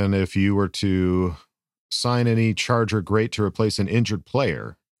 And then if you were to sign any Charger great to replace an injured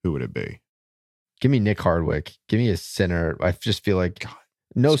player, who would it be? Give me Nick Hardwick. Give me a center. I just feel like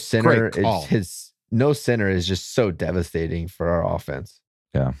no center is just so devastating for our offense.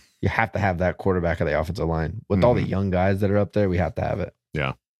 Yeah. You have to have that quarterback of the offensive line. With all the young guys that are up there, we have to have it.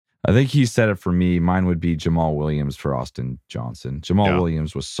 Yeah. I think he said it for me. Mine would be Jamal Williams for Austin Johnson. Jamal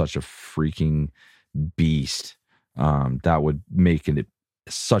Williams was such a freaking beast. That would make it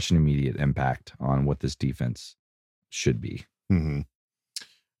such an immediate impact on what this defense should be. Mm-hmm.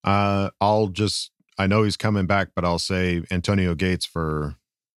 I know he's coming back, but I'll say Antonio Gates for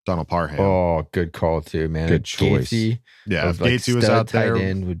Donald Parham. Oh, good call too, man. Good choice. Gatesy, if Gatesy was out there,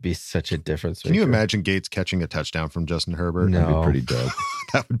 end would be such a difference. Can you imagine Gates catching a touchdown from Justin Herbert? No. That'd be pretty dope.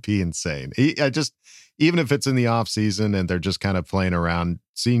 That would be insane. Even if it's in the off season and they're just kind of playing around,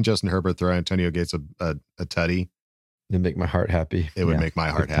 seeing Justin Herbert throw Antonio Gates a tutty, it'd make my heart happy. It would make my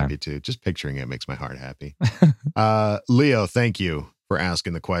heart happy too. Just picturing it makes my heart happy. Leo, thank you for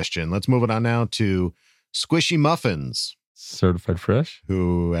asking the question. Let's move it on now to Squishy Muffins. Certified Fresh,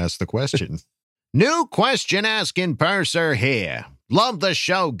 who asked the question. New question asking purser here. Love the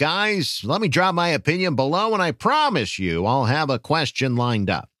show, guys. Let me drop my opinion below, and I promise you I'll have a question lined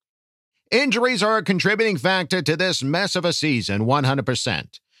up. Injuries are a contributing factor to this mess of a season,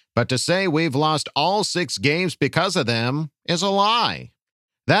 100%. But to say we've lost all 6 games because of them is a lie.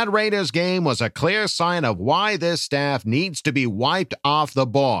 That Raiders game was a clear sign of why this staff needs to be wiped off the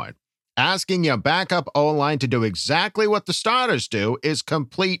board. Asking your backup O-line to do exactly what the starters do is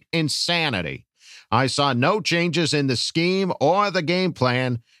complete insanity. I saw no changes in the scheme or the game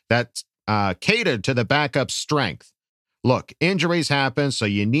plan that catered to the backup's strength. Look, injuries happen, so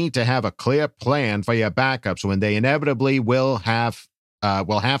you need to have a clear plan for your backups when they inevitably will have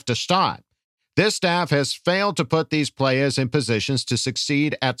to start. This staff has failed to put these players in positions to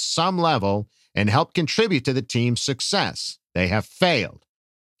succeed at some level and help contribute to the team's success. They have failed.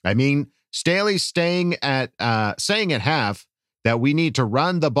 I mean, Staley saying at half that we need to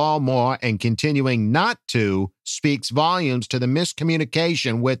run the ball more and continuing not to speaks volumes to the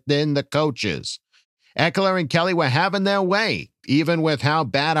miscommunication within the coaches. Eckler and Kelly were having their way. Even with how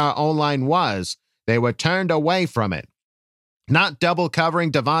bad our O-line was, they were turned away from it. Not double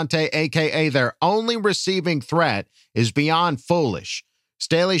covering Devontae, a.k.a. their only receiving threat, is beyond foolish.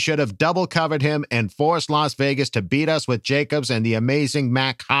 Staley should have double covered him and forced Las Vegas to beat us with Jacobs and the amazing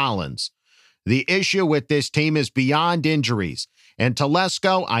Mac Hollins. The issue with this team is beyond injuries. And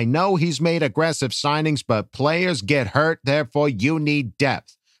Telesco, I know he's made aggressive signings, but players get hurt, therefore you need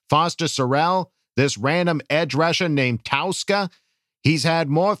depth. Foster Sorrell, this random edge rusher named Tauska, he's had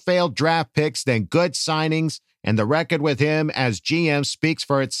more failed draft picks than good signings, and the record with him as GM speaks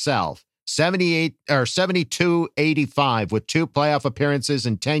for itself. 72-85 with 2 playoff appearances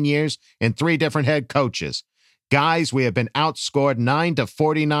in 10 years and 3 different head coaches. Guys, we have been outscored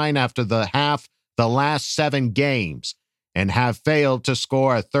 9-49 after the half the last 7 games and have failed to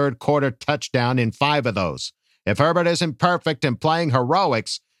score a third quarter touchdown in 5 of those. If Herbert isn't perfect and playing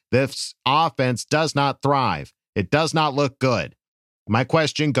heroics, this offense does not thrive. It does not look good. My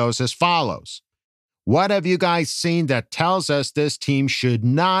question goes as follows. What have you guys seen that tells us this team should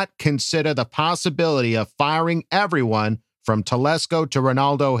not consider the possibility of firing everyone from Telesco to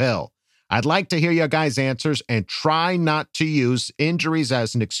Ronaldo Hill? I'd like to hear your guys' answers and try not to use injuries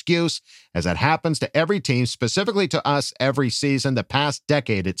as an excuse, as it happens to every team, specifically to us every season, the past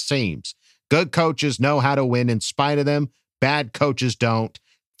decade, it seems. Good coaches know how to win in spite of them. Bad coaches don't.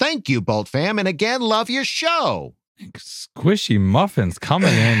 Thank you, Bolt fam, and again, love your show. Squishy Muffins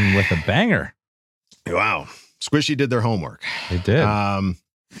coming in with a banger. Wow. Squishy did their homework. They did.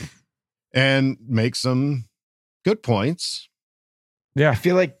 And make some good points. Yeah. I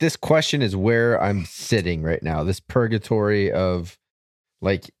feel like this question is where I'm sitting right now. This purgatory of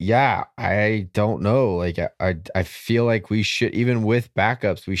like, yeah, I don't know. Like, I feel like we should, even with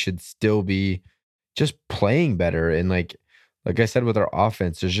backups, we should still be just playing better. And like I said, with our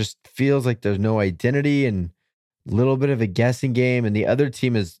offense, there just feels like there's no identity and a little bit of a guessing game. And the other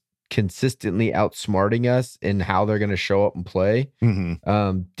team is consistently outsmarting us in how they're going to show up and play.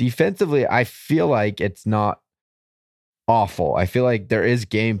 Mm-hmm. Defensively, I feel like it's not awful. I feel like there is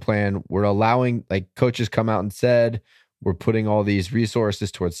game plan. We're allowing, like, coaches come out and said, we're putting all these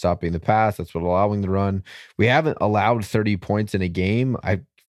resources towards stopping the pass. That's what allowing the run. We haven't allowed 30 points in a game.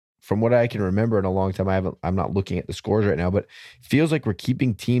 From what I can remember in a long time, I'm not looking at the scores right now, but it feels like we're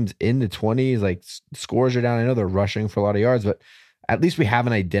keeping teams in the 20s. Like, scores are down. I know they're rushing for a lot of yards, but at least we have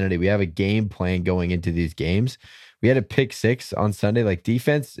an identity. We have a game plan going into these games. We had a pick 6 on Sunday. Like,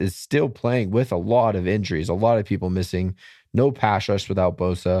 defense is still playing with a lot of injuries, a lot of people missing, no pass rush without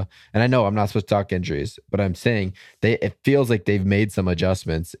Bosa. And I know I'm not supposed to talk injuries, but I'm saying it feels like they've made some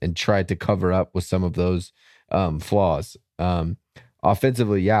adjustments and tried to cover up with some of those flaws.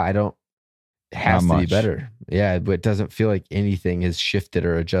 Offensively, it has to be better. Yeah, but it doesn't feel like anything has shifted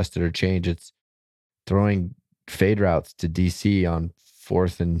or adjusted or changed. It's throwing fade routes to DC on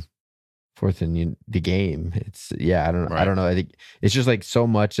fourth and the game. It's I don't know. I think it's just like so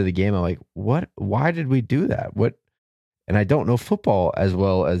much of the game. I'm like, what? Why did we do that? What? And I don't know football as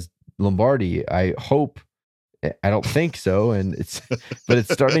well as Lombardi. I don't think so. But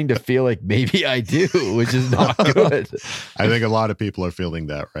it's starting to feel like maybe I do, which is not good. I think a lot of people are feeling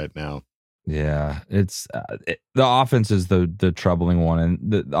that right now. Yeah, it's the offense is the troubling one, and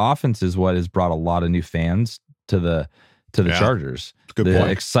the offense is what has brought a lot of new fans to the Chargers. Good the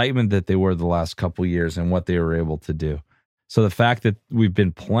point. Excitement that they were the last couple years and what they were able to do. So the fact that we've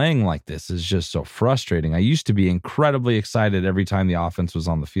been playing like this is just so frustrating. I used to be incredibly excited every time the offense was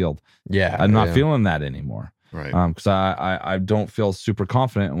on the field. Yeah, I'm not feeling that anymore. Right. Because I don't feel super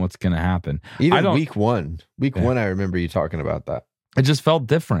confident in what's going to happen. Even week one, I remember you talking about that. It just felt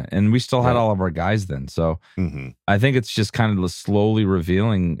different, and we still had all of our guys then. So I think it's just kind of slowly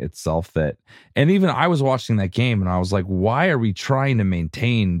revealing itself that, and even I was watching that game and I was like, why are we trying to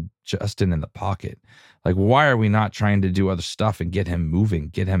maintain Justin in the pocket? Like, why are we not trying to do other stuff and get him moving,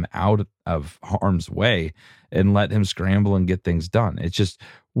 get him out of harm's way and let him scramble and get things done? It just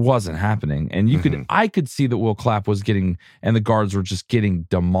wasn't happening. And I could see that Will Clapp was getting, and the guards were just getting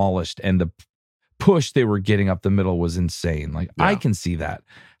demolished, and the push they were getting up the middle was insane. Like, I can see that.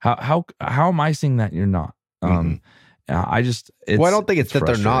 How am I seeing that? You're not. I don't think it's that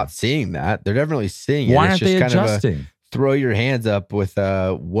they're not seeing that. They're definitely seeing it. Why aren't they adjusting? Throw your hands up with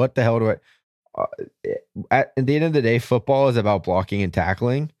what the hell do I? At the end of the day, football is about blocking and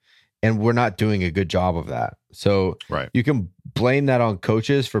tackling, and we're not doing a good job of that. So you can blame that on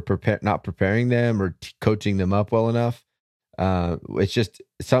coaches for not preparing them or coaching them up well enough. It's just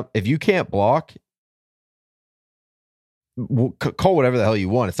if you can't block, call whatever the hell you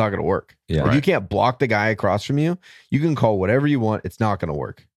want. It's not going to work. Yeah. If you can't block the guy across from you, you can call whatever you want. It's not going to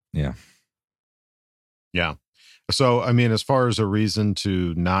work. Yeah. Yeah. So, I mean, as far as a reason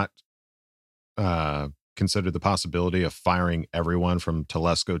to not consider the possibility of firing everyone from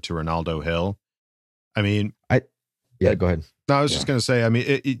Telesco to Ronaldo Hill, I mean, go ahead. No, I was just going to say, I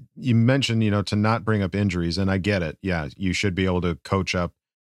mean, you mentioned, to not bring up injuries, and I get it. Yeah, you should be able to coach up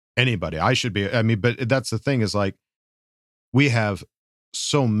anybody. But that's the thing is, like, we have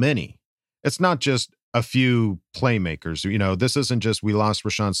so many. It's not just a few playmakers. This isn't just we lost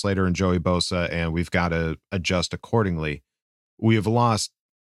Rashawn Slater and Joey Bosa and we've got to adjust accordingly. We have lost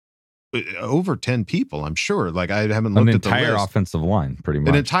over 10 people, I'm sure. Like, I haven't looked at the list. An entire offensive line, pretty much.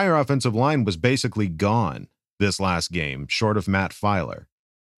 An entire offensive line was basically gone this last game, short of Matt Filer.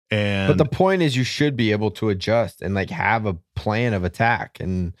 But the point is, you should be able to adjust and, like, have a plan of attack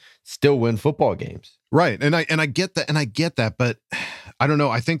and still win football games. Right. And I get that, but I don't know.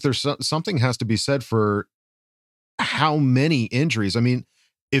 I think there's something has to be said for how many injuries. I mean,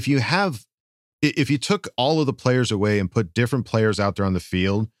 if you took all of the players away and put different players out there on the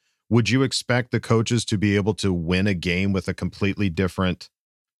field, would you expect the coaches to be able to win a game with a completely different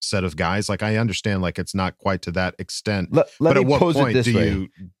set of guys? Like, I understand, like, it's not quite to that extent. Let but me at what pose point it this way. you?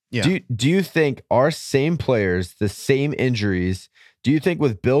 Yeah. Do you think our same players, the same injuries? Do you think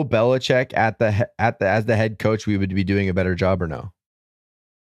with Bill Belichick as the head coach, we would be doing a better job or no?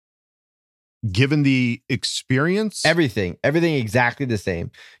 Given the experience, everything exactly the same.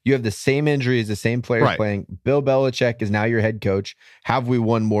 You have the same injuries, the same players playing. Bill Belichick is now your head coach. Have we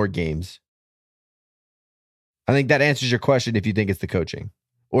won more games? I think that answers your question if you think it's the coaching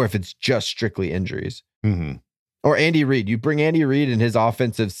or if it's just strictly injuries. Mm-hmm. Or Andy Reid. You bring Andy Reid and his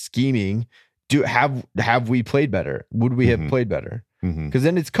offensive scheming. Have we played better? Would we have played better? Because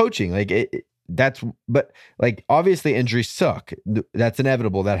then it's coaching. Like but like, obviously injuries suck. That's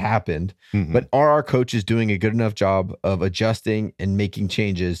inevitable. That happened. But are our coaches doing a good enough job of adjusting and making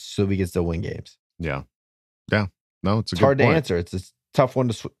changes so we can still win games? Yeah. No, it's hard to answer. It's a tough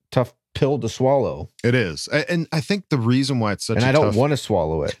pill to swallow. It is. And I think the reason why it's such and a I don't tough... want to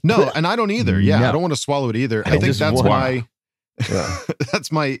swallow it. No, and I don't either. Yeah, No. I don't want to swallow it either. I think that's why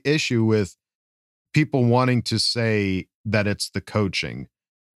that's my issue with people wanting to say that it's the coaching,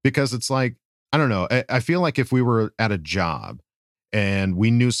 because it's like, I don't know. I feel like if we were at a job and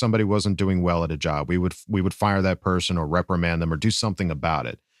we knew somebody wasn't doing well at a job, we would fire that person or reprimand them or do something about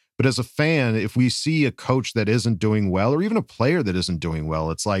it. But as a fan, if we see a coach that isn't doing well, or even a player that isn't doing well,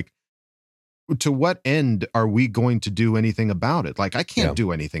 it's like, to what end are we going to do anything about it? Like, I can't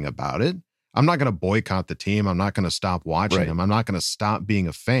do anything about it. I'm not going to boycott the team. I'm not going to stop watching them. I'm not going to stop being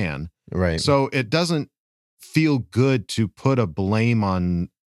a fan. Right. So it doesn't feel good to put a blame on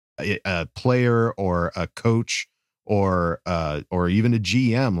a player or a coach or even a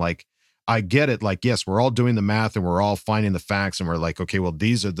GM. Like, I get it. Like, yes, we're all doing the math and we're all finding the facts and we're like, okay, well,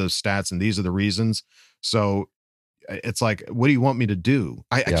 these are the stats and these are the reasons. So it's like, what do you want me to do?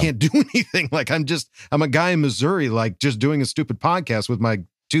 I can't do anything. Like, I'm a guy in Missouri, like, just doing a stupid podcast with my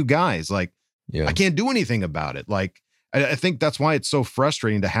two guys. Like, I can't do anything about it. Like, I think that's why it's so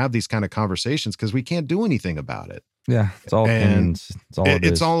frustrating to have these kind of conversations, because we can't do anything about it. Yeah, it's all opinions.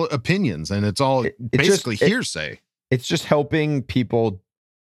 It's all opinions, and it's all basically hearsay. It's just helping people.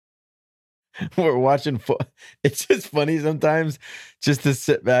 We're watching. It's just funny sometimes just to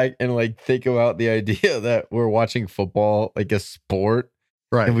sit back and like think about the idea that we're watching football like a sport,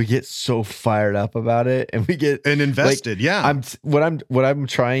 right? And we get so fired up about it, and we get invested. Like, what I'm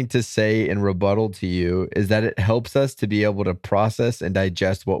trying to say in rebuttal to you is that it helps us to be able to process and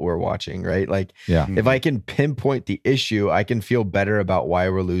digest what we're watching, right? Like, if I can pinpoint the issue, I can feel better about why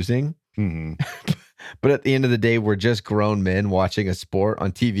we're losing. Mm-hmm. But at the end of the day, we're just grown men watching a sport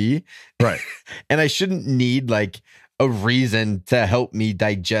on TV. Right. And I shouldn't need like a reason to help me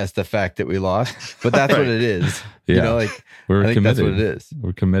digest the fact that we lost. But that's what it is. Yeah. You know, like, I think that's what it is.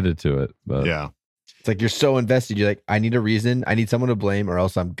 We're committed to it. But it's like, you're so invested. You're like, I need a reason. I need someone to blame, or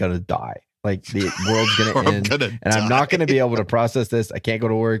else I'm going to die. Like, the world's going to end. And I'm not going to be able to process this. I can't go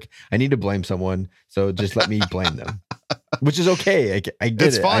to work. I need to blame someone. So just let me blame them. Which is okay. I get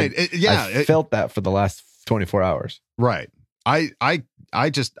it's it. Fine. I felt that for the last 24 hours. Right. I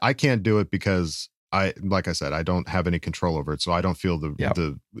can't do it because like I said, I don't have any control over it. So I don't feel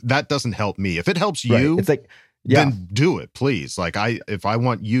that doesn't help me. If it helps you, it's like, then do it, please. Like, if I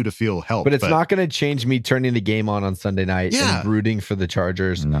want you to feel help, but it's not going to change me turning the game on Sunday night and rooting for the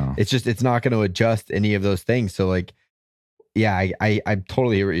Chargers. No, it's not going to adjust any of those things. So like, I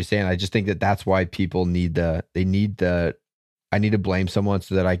totally hear what you're saying. I just think that that's why people I need to blame someone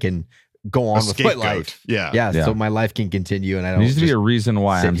so that I can go on with my life. Yeah. So my life can continue, and I don't. There needs to be a reason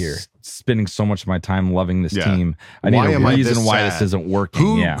why I'm here spending so much of my time loving this team. I need a reason why this isn't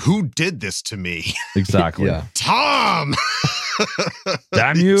working. Who did this to me? Exactly. Tom.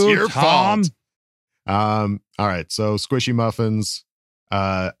 Damn you, it's your Tom. Fault. All right. So Squishy Muffins.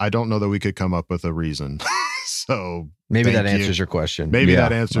 I don't know that we could come up with a reason. So maybe that answers your question. Maybe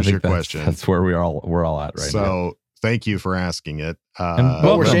that answers your question. That's where we're all at right now. So thank you for asking it.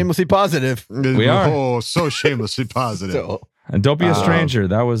 We're shamelessly positive. We are. Oh, so shamelessly positive. And don't be a stranger.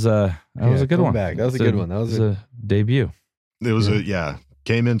 That was a good one. That was a good one. That was a debut. It was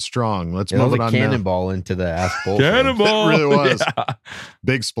came in strong. Let's move it on. Cannonball into the Ask Bowl. Cannonball. It really was.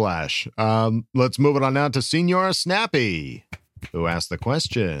 Big splash. Let's move it on now to Senora Snappy, who asked the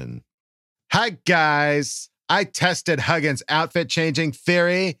question. Hi guys. I tested Huggins' outfit changing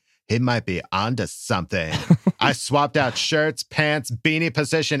theory. He might be onto something. I swapped out shirts, pants, beanie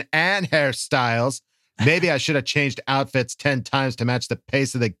position, and hairstyles. Maybe I should have changed outfits 10 times to match the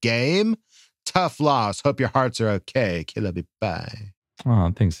pace of the game. Tough loss. Hope your hearts are okay. Killer be bye.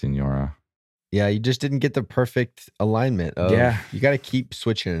 Oh, thanks, Senora. Yeah, you just didn't get the perfect alignment. You got to keep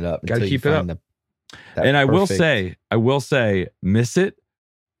switching it up. Got to keep it up. And I will say, miss it.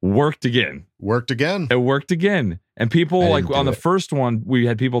 Worked again. It worked again. And people like on the first one, we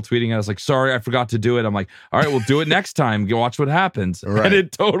had people tweeting at us like, sorry, I forgot to do it. I'm like, all right, we'll do it next time. Go watch what happens. Right. And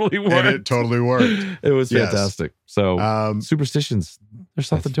it totally worked. It was fantastic. So superstitions, there's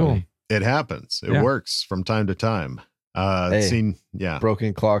something to them. It happens. It works from time to time.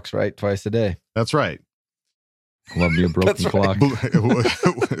 Broken clocks, right? Twice a day. That's right. Love me a broken clock.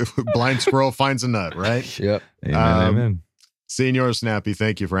 Blind squirrel finds a nut, right? Yep. Amen. Senior Snappy,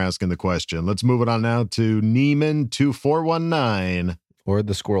 thank you for asking the question. Let's move it on now to Neiman2419. Or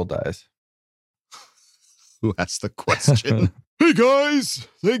the squirrel dies. Who asked the question? Hey guys,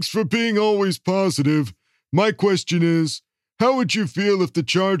 thanks for being always positive. My question is, how would you feel if the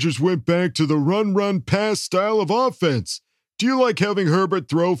Chargers went back to the run, pass style of offense? Do you like having Herbert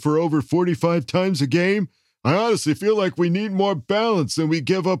throw for over 45 times a game? I honestly feel like we need more balance and we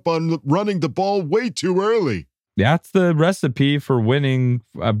give up on running the ball way too early. That's the recipe for winning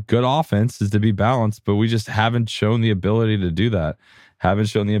a good offense, is to be balanced, but we just haven't shown the ability to do that. Haven't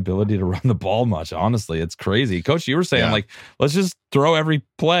shown the ability to run the ball much. Honestly, it's crazy. Coach, you were saying, like, let's just throw every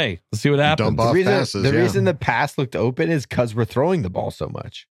play. Let's see what happens. The reason the pass looked open is because we're throwing the ball so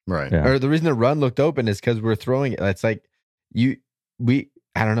much. Right. Or the reason the run looked open is because we're throwing it. It's like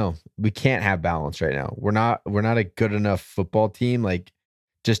I don't know. We can't have balance right now. We're not a good enough football team, like,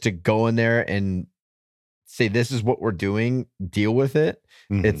 just to go in there and say, this is what we're doing, deal with it.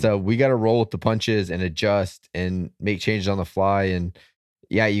 Mm-hmm. It's we got to roll with the punches and adjust and make changes on the fly. And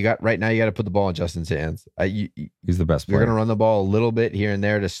yeah, right now you got to put the ball in Justin's hands. He's the best player. You're going to run the ball a little bit here and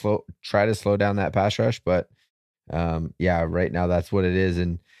there to try to slow down that pass rush. But yeah, right now that's what it is.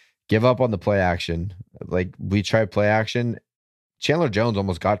 And give up on the play action. Like, we tried play action. Chandler Jones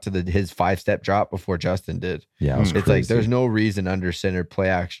almost got to his 5-step drop before Justin did. Yeah, it's like there's no reason under center play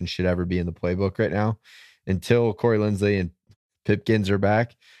action should ever be in the playbook right now until Corey Linsley and Pipkins are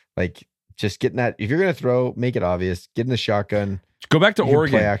back. Like, just getting that. If you're gonna throw, make it obvious. Get in the shotgun. Go back to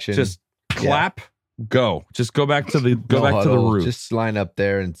Oregon. Play action. Just clap. Go. Just go back to the back to the roots. Just line up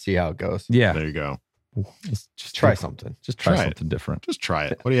there and see how it goes. Yeah, there you go. Just try something. Just try something different. Just try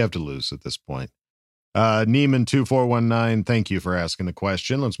it. What do you have to lose at this point? Neiman 2419, thank you for asking the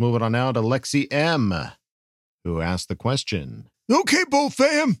question. Let's move it on now to Lexi M, who asked the question. Okay, Bull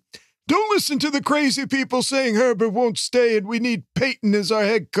fam, don't listen to the crazy people saying Herbert won't stay and we need Peyton as our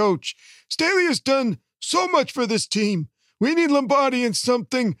head coach. Staley has done so much for this team. We need Lombardi and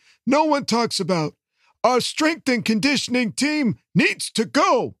something no one talks about. Our strength and conditioning team needs to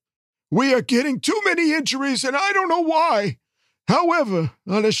go. We are getting too many injuries and I don't know why. However,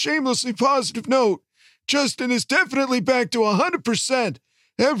 on a shamelessly positive note, Justin is definitely back to 100%.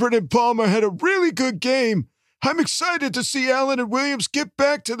 Everett and Palmer had a really good game. I'm excited to see Allen and Williams get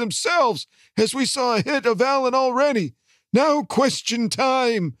back to themselves, as we saw a hit of Allen already. Now, question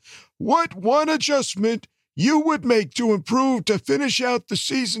time. What one adjustment you would make to improve to finish out the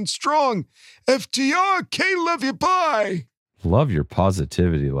season strong? FTR, K, love you, bye. Love your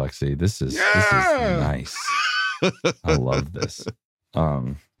positivity, Lexi. This is nice. I love this.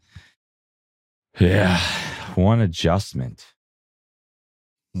 Yeah, one adjustment.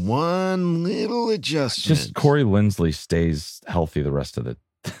 One little adjustment. Just Corey Linsley stays healthy the rest of the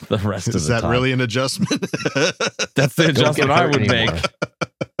rest of the time. Is that really an adjustment? That's the adjustment I would make.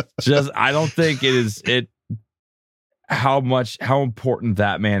 I don't think it is how important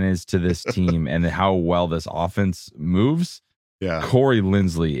that man is to this team and how well this offense moves. Yeah. Corey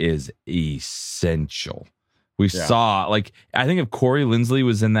Linsley is essential. We saw, like, I think if Corey Linsley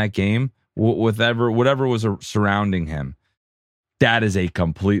was in that game, whatever was surrounding him, that is a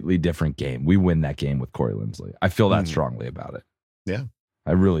completely different game. We win that game with Corey Linsley. I feel that strongly about it. Yeah,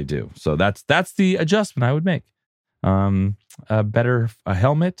 I really do. So that's the adjustment I would make. A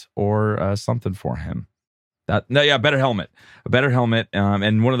helmet or something for him. Better helmet. A better helmet,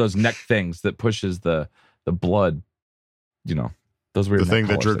 and one of those neck things that pushes the blood. You know, those weird. The thing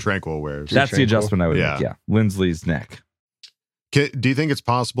that Drew Tranquil wears. That's the adjustment I would make. Yeah, Linsley's neck. Do you think it's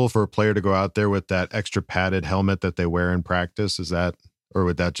possible for a player to go out there with that extra padded helmet that they wear in practice? Is that, or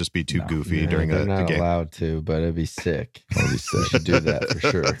would that just be too goofy during a game? They're not allowed to, but it'd be sick. We should do that for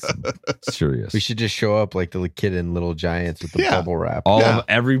sure. Serious. We should just show up like the kid in Little Giants with the bubble wrap.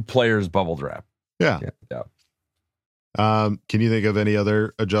 Every player's bubble wrap. Yeah. Can you think of any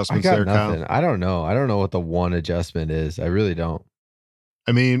other adjustments there, nothing. Kyle? I don't know. I don't know what the one adjustment is. I really don't.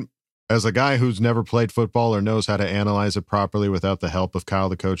 I mean, as a guy who's never played football or knows how to analyze it properly without the help of Kyle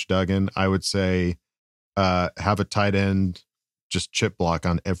the Coach Duggan, I would say have a tight end just chip block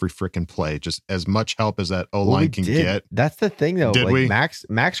on every freaking play. Just as much help as that O-line can get. That's the thing, though.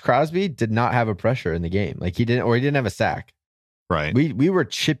 Max Crosby did not have a pressure in the game. Like, he didn't have a sack. Right. We were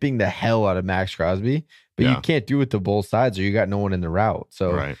chipping the hell out of Max Crosby, but you can't do it to both sides or you got no one in the route.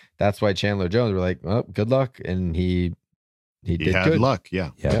 So that's why Chandler Jones were like, well, good luck. And he did had good luck. Yeah.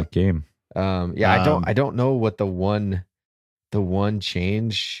 Good game. I don't know what the one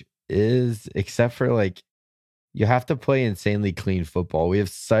change is, except for, like, you have to play insanely clean football. We have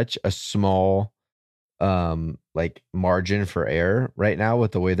such a small like margin for error right now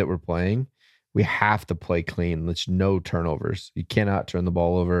with the way that we're playing. We have to play clean. There's no turnovers. You cannot turn the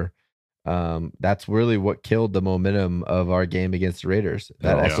ball over. That's really what killed the momentum of our game against the Raiders.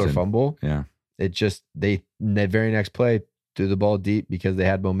 That Eckler fumble. Yeah. It just, the very next play, threw the ball deep because they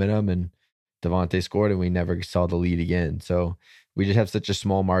had momentum and Devontae scored and we never saw the lead again. So we just have such a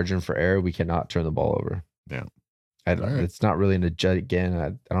small margin for error. We cannot turn the ball over. Yeah. It's not really an adjustment. Again,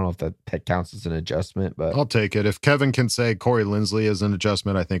 I don't know if that counts as an adjustment, but I'll take it. If Kevin can say Corey Linsley is an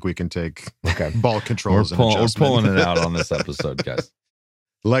adjustment, I think we can take ball control as an adjustment. We're pulling it out on this episode, guys.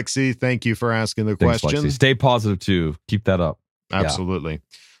 Lexi, thank you for asking the Thanks, question. Lexi. Stay positive, too. Keep that up. Absolutely. Yeah.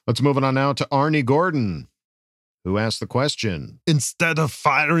 Let's move on now to Arnie Gordon, who asked the question. Instead of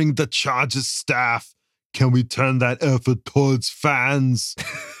firing the Chargers staff, can we turn that effort towards fans?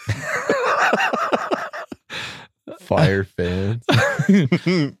 Fire fans.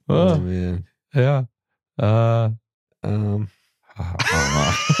 Oh man. Yeah. I don't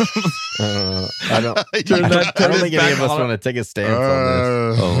think any of us want to take a stance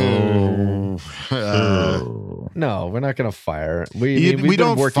on this. No, we're not going to fire. We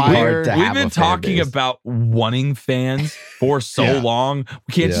don't working hard to We've been talking about wanting fans for so long.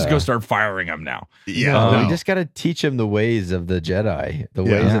 We can't just go start firing them now. Yeah, we just got to teach them the ways of the Jedi, the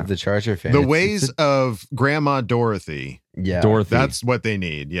ways of the Charger fans, the ways of Grandma Dorothy. Yeah, Dorothy. That's what they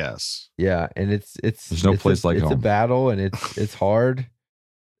need. Yes. Yeah, and it's there's no place like home. It's a battle, and it's hard,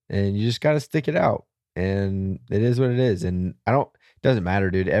 and you just got to stick it out, and it is what it is. And doesn't matter,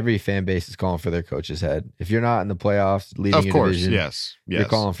 dude. Every fan base is calling for their coach's head. If you're not in the playoffs, leading a division, yes, you're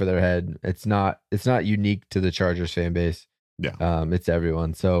calling for their head. It's not unique to the Chargers fan base. Yeah, it's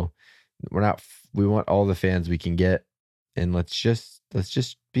everyone. So we want all the fans we can get, and let's just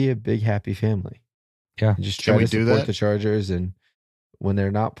be a big happy family. Yeah, and just try to support the Chargers, and when they're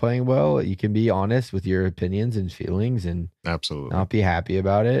not playing well, you can be honest with your opinions and feelings, and absolutely not be happy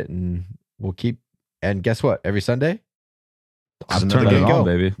about it. And we'll keep. And guess what? Every Sunday. I'm turning it on,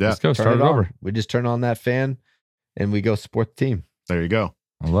 baby. Yeah. Let's go. Start it over. We just turn on that fan and we go support the team. There you go.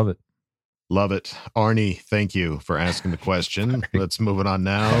 I love it. Love it. Arnie, thank you for asking the question. Let's move it on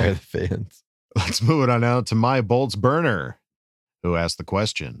now. The fans. Let's move it on now to My Bolts Burner, who asked the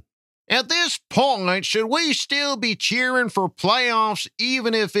question. At this point, should we still be cheering for playoffs,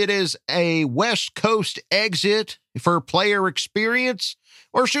 even if it is a West Coast exit for player experience?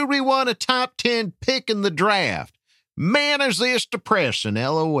 Or should we want a top 10 pick in the draft? Man, is this depressing,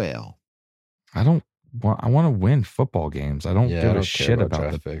 LOL. I want to win football games. I don't give a shit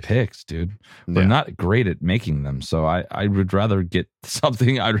about the picks, dude. We're not great at making them. So I would rather get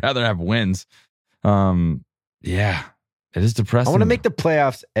something. I'd rather have wins. Yeah, it is depressing. I want to make the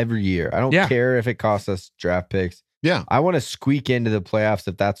playoffs every year. I don't care if it costs us draft picks. Yeah. I want to squeak into the playoffs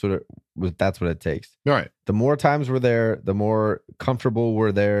if that's what it takes. All right. The more times we're there, the more comfortable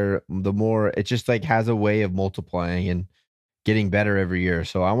we're there, the more it just like has a way of multiplying and getting better every year.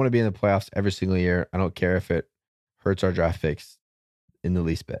 So I want to be in the playoffs every single year. I don't care if it hurts our draft picks in the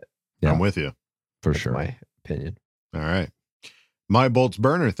least bit. Yeah. I'm with you. For sure. My opinion. All right. My Bolts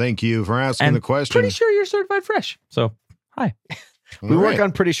Burner, thank you for asking the question. Pretty sure you're certified fresh. So, hi. We work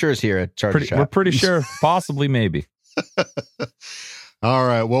on pretty sure's here at Charger Shop. We're pretty sure, possibly, maybe. All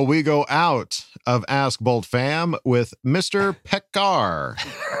right. Well, we go out of Ask Bolt Fam with Mr. Pekar,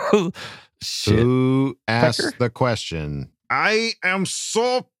 who asked the question. I am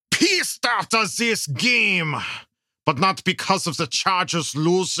so pissed after this game, but not because of the Chargers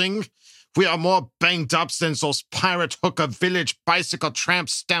losing. We are more banged up than those Pirate Hooker Village bicycle tramp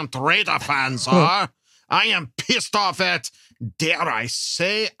stamped Raider fans are. I am pissed off at, dare I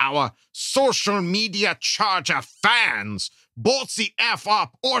say, our social media Charger fans. Bolt the F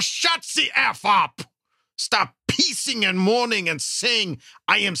up or shut the F up. Stop piecing and mourning and saying,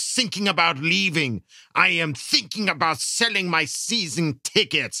 I am thinking about leaving. I am thinking about selling my season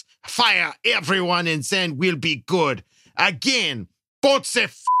tickets. Fire everyone and then we'll be good. Again, bolt the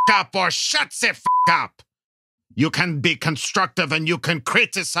f up or shut the f up. You can be constructive and you can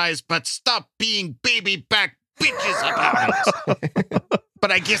criticize, but stop being baby back bitches about it.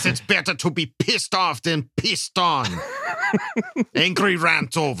 But I guess it's better to be pissed off than pissed on. Angry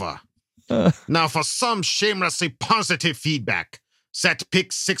rant over. Now for some shamelessly positive feedback. That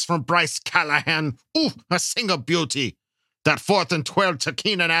pick 6 from Bryce Callahan. Ooh, a single beauty. That 4th and 12 to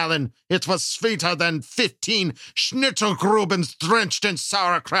Keenan Allen. It was sweeter than 15 Schnitzelgrubens drenched in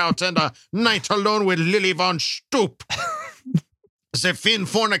sauerkraut and a night alone with Lily Von Stoop. The Finn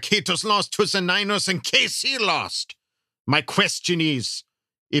Fornicators lost to the Niners and KC lost. My question is,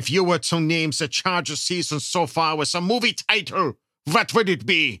 if you were to name the Chargers season so far with a movie title, what would it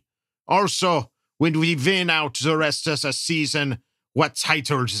be? Also, when we win out the rest of the season, what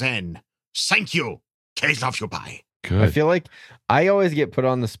title then? Thank you. K love you, bye. Good. I feel like I always get put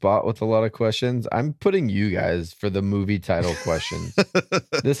on the spot with a lot of questions. I'm putting you guys for the movie title questions.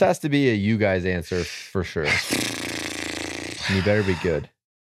 This has to be a you guys answer for sure. And you better be good.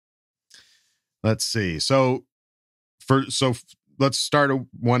 Let's see. So let's start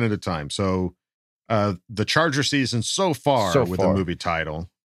one at a time. So the Charger season so far with a movie title.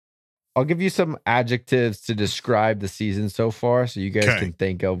 I'll give you some adjectives to describe the season so far so you guys can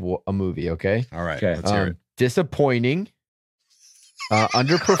think of a movie, okay? All right, let's hear it. Disappointing,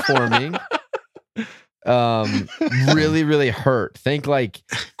 underperforming, really, really hurt. Think like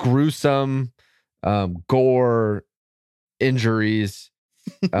gruesome, gore, injuries.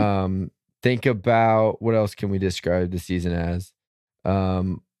 Think about, what else can we describe the season as?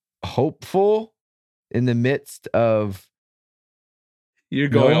 Hopeful in the midst of... You're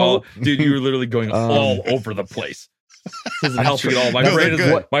going dude, you were literally going all over the place. This isn't helping at all.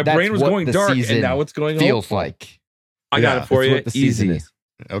 My brain was going dark, and now it's going feels hopeful. Like. I got it for you. Easy.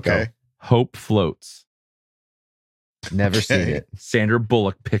 Okay. Go. Hope floats. Never seen it. Sandra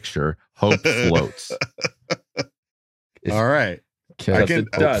Bullock picture. Hope floats. All right. I can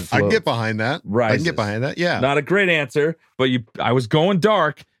get behind that. Rises. I can get behind that. Yeah. Not a great answer, but I was going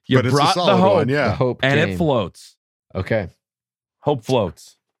dark. You brought the hope, one, yeah. The hope and came. it floats. Okay. Hope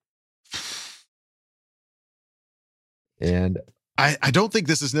floats. And I don't think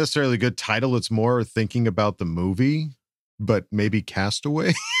this is necessarily a good title. It's more thinking about the movie, but maybe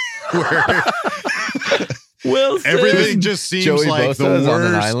Castaway, where Wilson. everything just seems Joey like Bosa the worst. is on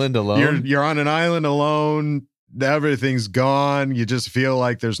an island alone. You're on an island alone. Everything's gone. You just feel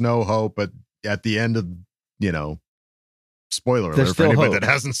like there's no hope. But at the end of, spoiler alert for anybody that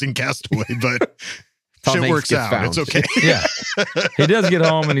hasn't seen Castaway, but shit works out. Found. It's okay. Yeah. He does get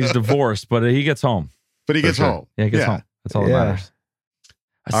home and he's divorced, but he gets home. But he gets home. Yeah, he gets home. That's all that matters.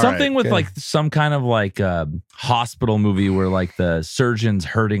 Something with like some kind of like hospital movie where like the surgeon's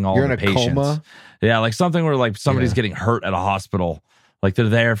hurting all the patients. Coma? Yeah, like something where like somebody's getting hurt at a hospital. Like they're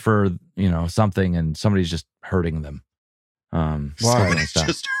there for, something and somebody's just hurting them. Somebody's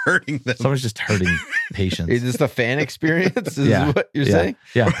just hurting them. Somebody's just hurting patients. Is this a fan experience? Is what you're saying?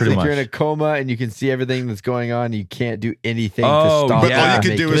 Yeah, pretty much. You're in a coma and you can see everything that's going on. You can't do anything to stop it. All you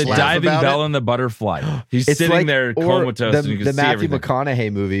can do is the laugh diving about bell it. and the butterfly. He's sitting there comatose. And you can the see Matthew everything.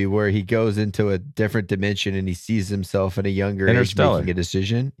 McConaughey movie where he goes into a different dimension and he sees himself at a younger age making a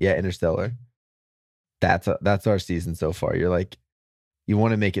decision. Yeah, Interstellar. That's our season so far. You're like, you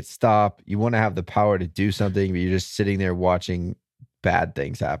want to make it stop. You want to have the power to do something, but you're just sitting there watching bad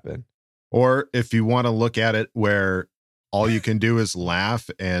things happen. Or if you want to look at it where all you can do is laugh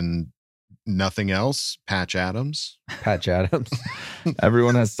and nothing else, Patch Adams. Patch Adams.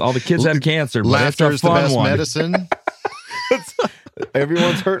 Everyone has, all the kids have cancer, but laughter it's is a the fun best one. medicine.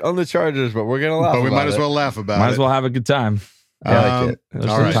 Everyone's hurt on the Chargers, but we're going to laugh But we about might as it. well laugh about it. Might as well have a good time. I like it. Those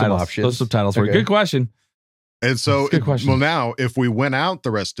all right. subtitles. Those subtitles for you. Good question. And so, Good question. well, now, if we went out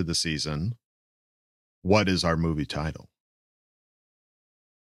the rest of the season, what is our movie title?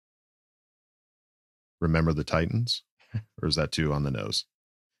 Remember the Titans? Or is that too on the nose?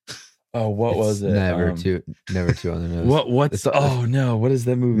 Oh, what was it? Never too on the nose. What? Oh no! What is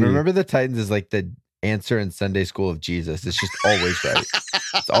that movie? Remember the Titans is like the answer in Sunday school of Jesus. It's just always right.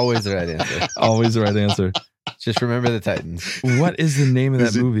 It's always the right answer. Always the right answer. Just remember the Titans. What is the name of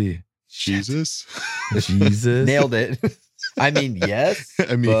that movie? Jesus. Jesus. Nailed it. I mean, yes.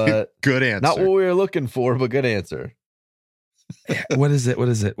 But good answer. Not what we were looking for, but good answer. What is it? What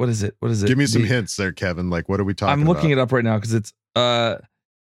is it? What is it? What is it? Give me some hints there, Kevin. Like, what are we talking about? I'm looking it up right now because it's Are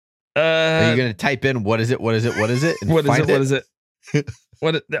you gonna type in what is it? What is it? What is it? What is it? What is it?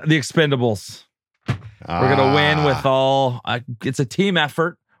 The Expendables. We're gonna win with all. It's a team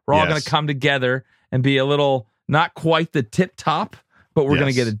effort. We're all gonna come together and be a little, not quite the tip top, but we're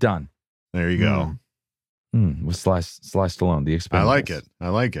gonna get it done. There you go. With Sly Stallone, the Expendables. I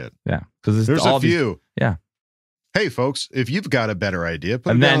like it. Yeah, because there's all a few. Yeah. Hey, folks, if you've got a better idea,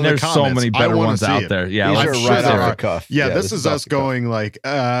 put And it then down in the there's so comments. many better ones out there. Yeah, These like are right off the cuff. Yeah, this is us going like,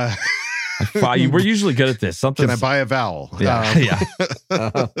 we're usually good at this. Can I buy a vowel? Yeah.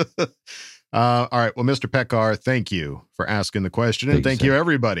 All right. Well, Mr. Pekar, thank you for asking the question. And thank you,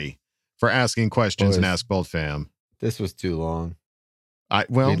 everybody, for asking questions in Ask Bold Fam. This was too long.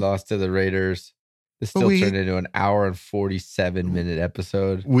 We lost to the Raiders. This still turned into an hour and 47-minute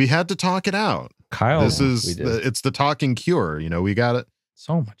episode. We had to talk it out. Kyle, it's the talking cure. We got it.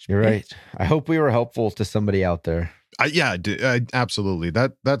 So much. You're right. I hope we were helpful to somebody out there. Absolutely.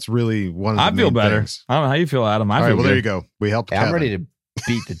 That's really one of the I feel main better. things. I don't know how you feel, Adam. I feel well, good. there you go. We helped. I'm ready to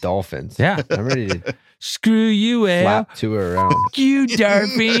beat the Dolphins. Yeah. I'm ready to screw you, Al. slap Tua around. You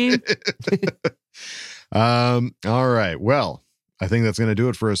Darby. All right. Well, I think that's going to do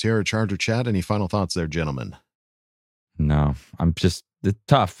it for us here at Charger Chat. Any final thoughts there, gentlemen? No, it's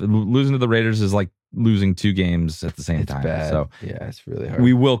tough. Losing to the Raiders is like losing two games at the same time. Bad. So yeah, it's really hard.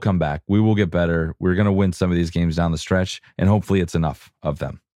 We will come back. We will get better. We're going to win some of these games down the stretch, and hopefully it's enough of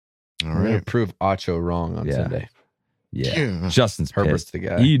them. All We're gonna right. prove Acho wrong on Sunday. Yeah. Justin's Herbert's pissed. the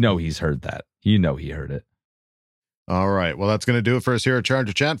guy. You know he's heard that. You know he heard it. All right. Well, that's going to do it for us here at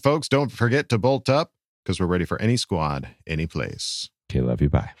Charger Chat. Folks, don't forget to bolt up because we're ready for any squad, any place. Okay, love you.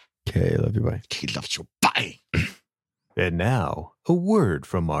 Bye. Okay, love you. Bye. He loves you. Bye. And now, a word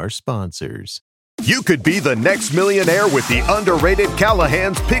from our sponsors. You could be the next millionaire with the underrated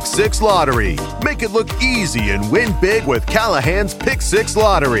Callahan's Pick 6 Lottery. Make it look easy and win big with Callahan's Pick 6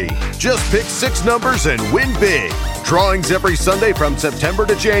 Lottery. Just pick 6 numbers and win big. Drawings every Sunday from September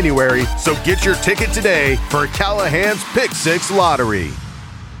to January, so get your ticket today for Callahan's Pick 6 Lottery.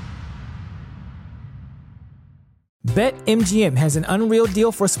 BetMGM has an unreal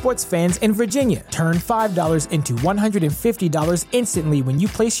deal for sports fans in Virginia. Turn $5 into $150 instantly when you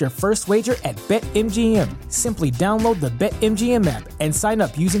place your first wager at BetMGM. Simply download the BetMGM app and sign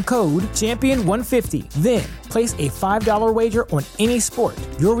up using code Champion150. Then, place a $5 wager on any sport.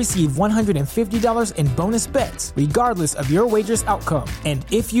 You'll receive $150 in bonus bets, regardless of your wager's outcome. And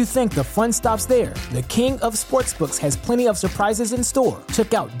if you think the fun stops there, the King of Sportsbooks has plenty of surprises in store.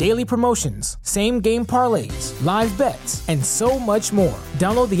 Check out daily promotions, same-game parlays, live bets, and so much more.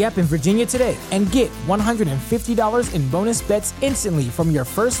 Download the app in Virginia today and get $150 in bonus bets instantly from your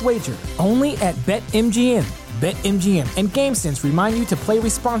first wager. Only at BetMGM. BetMGM and GameSense remind you to play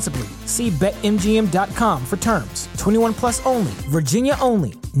responsibly. See BetMGM.com for terms. 21 plus only. Virginia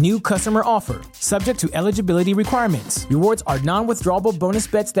only. New customer offer. Subject to eligibility requirements. Rewards are non-withdrawable bonus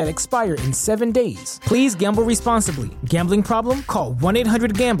bets that expire in 7 days. Please gamble responsibly. Gambling problem? Call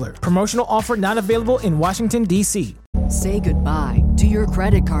 1-800-GAMBLER. Promotional offer not available in Washington, D.C. Say goodbye to your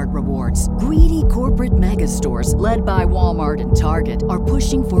credit card rewards. Greedy corporate mega stores, led by Walmart and Target, are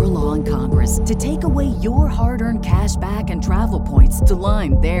pushing for a law in Congress to take away your hard-earned cash back and travel points to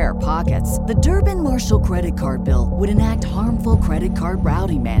line their pockets. The Durbin-Marshall credit card bill would enact harmful credit card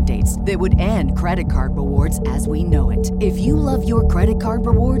routing mandates that would end credit card rewards as we know it. If you love your credit card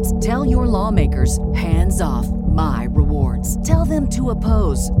rewards, tell your lawmakers, hands off my rewards. Tell them to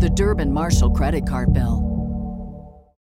oppose the Durbin-Marshall credit card bill.